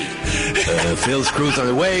wife Jenny. Phil's crew's on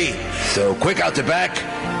the way, so quick out the back.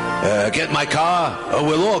 Get my car, or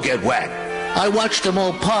we'll all get whacked. I watched them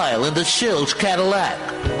all pile into Sil's Cadillac,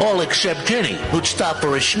 all except Jenny, who'd stop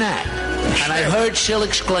for a snack. And I heard Sil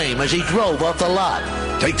exclaim as he drove off the lot.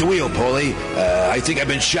 Take the wheel, Paulie. I think I've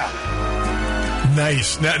been shot.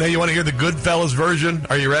 Nice. Now you want to hear the Goodfellas version?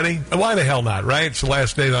 Are you ready? Why the hell not, right? It's the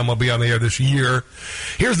last day that I'm going to be on the air this year.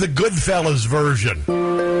 Here's the Goodfellas version.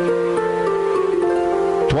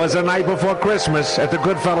 'Twas the night before Christmas at the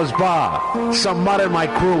Goodfellas bar. Some mud in my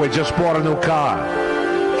crew had just bought a new car.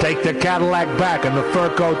 Take the Cadillac back and the fur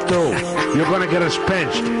coat too. You're going to get us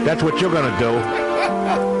pinched. That's what you're going to do.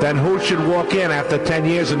 Then who should walk in after 10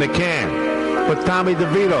 years in the can? But Tommy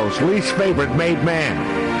DeVito's least favorite made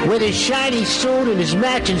man. With his shiny suit and his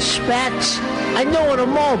matching spats, I know in a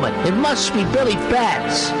moment. It must be Billy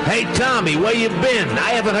Bats. Hey, Tommy, where you been?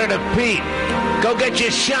 I haven't heard of Pete. Go get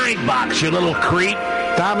your shine box, you little creep.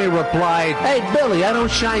 Tommy replied, Hey, Billy, I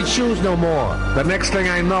don't shine shoes no more. The next thing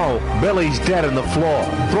I know, Billy's dead on the floor.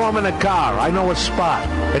 Throw him in a car. I know a spot.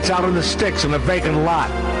 It's out in the sticks in a vacant lot.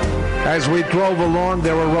 As we drove along,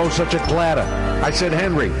 there arose such a clatter. I said,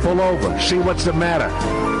 Henry, pull over. See what's the matter.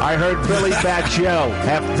 I heard Billy Bats yell,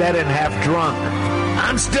 half dead and half drunk.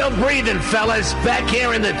 I'm still breathing, fellas. Back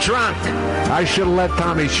here in the trunk. I should have let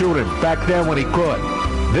Tommy shoot him back then when he could.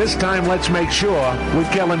 This time, let's make sure we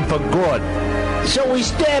kill him for good. So we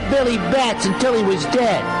stabbed Billy Bats until he was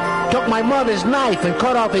dead. Took my mother's knife and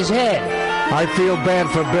cut off his head. I feel bad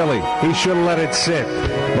for Billy. He should have let it sit.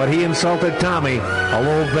 But he insulted Tommy a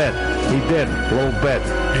little bit. He did, a little bit.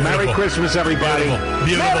 Beautiful. Merry Christmas, everybody.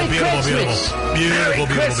 Merry Christmas. Merry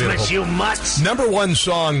Christmas, you mutts. Number one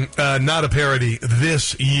song, not a parody,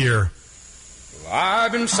 this year.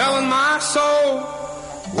 I've been selling my soul,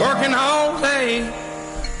 working all day,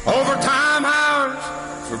 overtime hours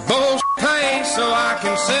for bullshit pay, so I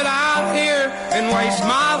can sit out here and waste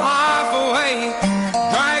my life away,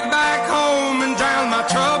 drag back home and drown my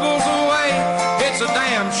troubles away. It's a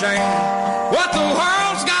damn shame what the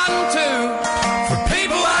world's gotten to for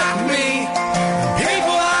people like me,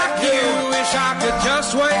 people like you. Wish I could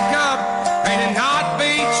just wake up and it not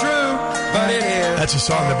be true, but it is. That's a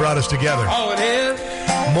song that brought us together. Oh, it is.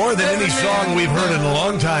 More than any song we've heard in a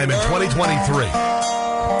long time in 2023.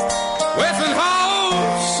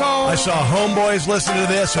 I saw homeboys listen to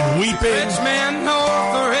this and weeping. Richmond,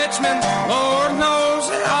 north of Richmond, Lord knows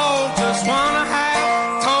it all. Just wanna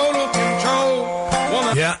have total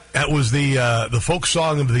control. Yeah, that was the folk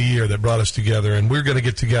song of the year that brought us together, and we're going to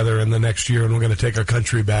get together in the next year, and we're going to take our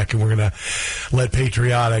country back, and we're going to let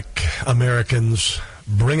patriotic Americans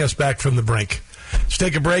bring us back from the brink. Let's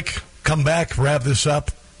take a break, come back, wrap this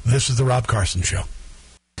up. This is the Rob Carson Show.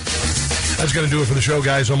 That's going to do it for the show,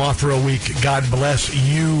 guys. I'm off for a week. God bless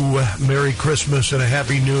you. Merry Christmas and a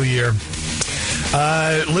Happy New Year.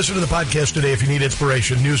 Listen to the podcast today if you need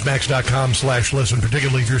inspiration. Newsmax.com/listen,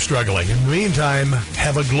 particularly if you're struggling. In the meantime,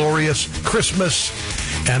 have a glorious Christmas,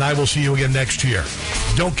 and I will see you again next year.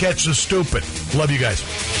 Don't catch the stupid. Love you guys.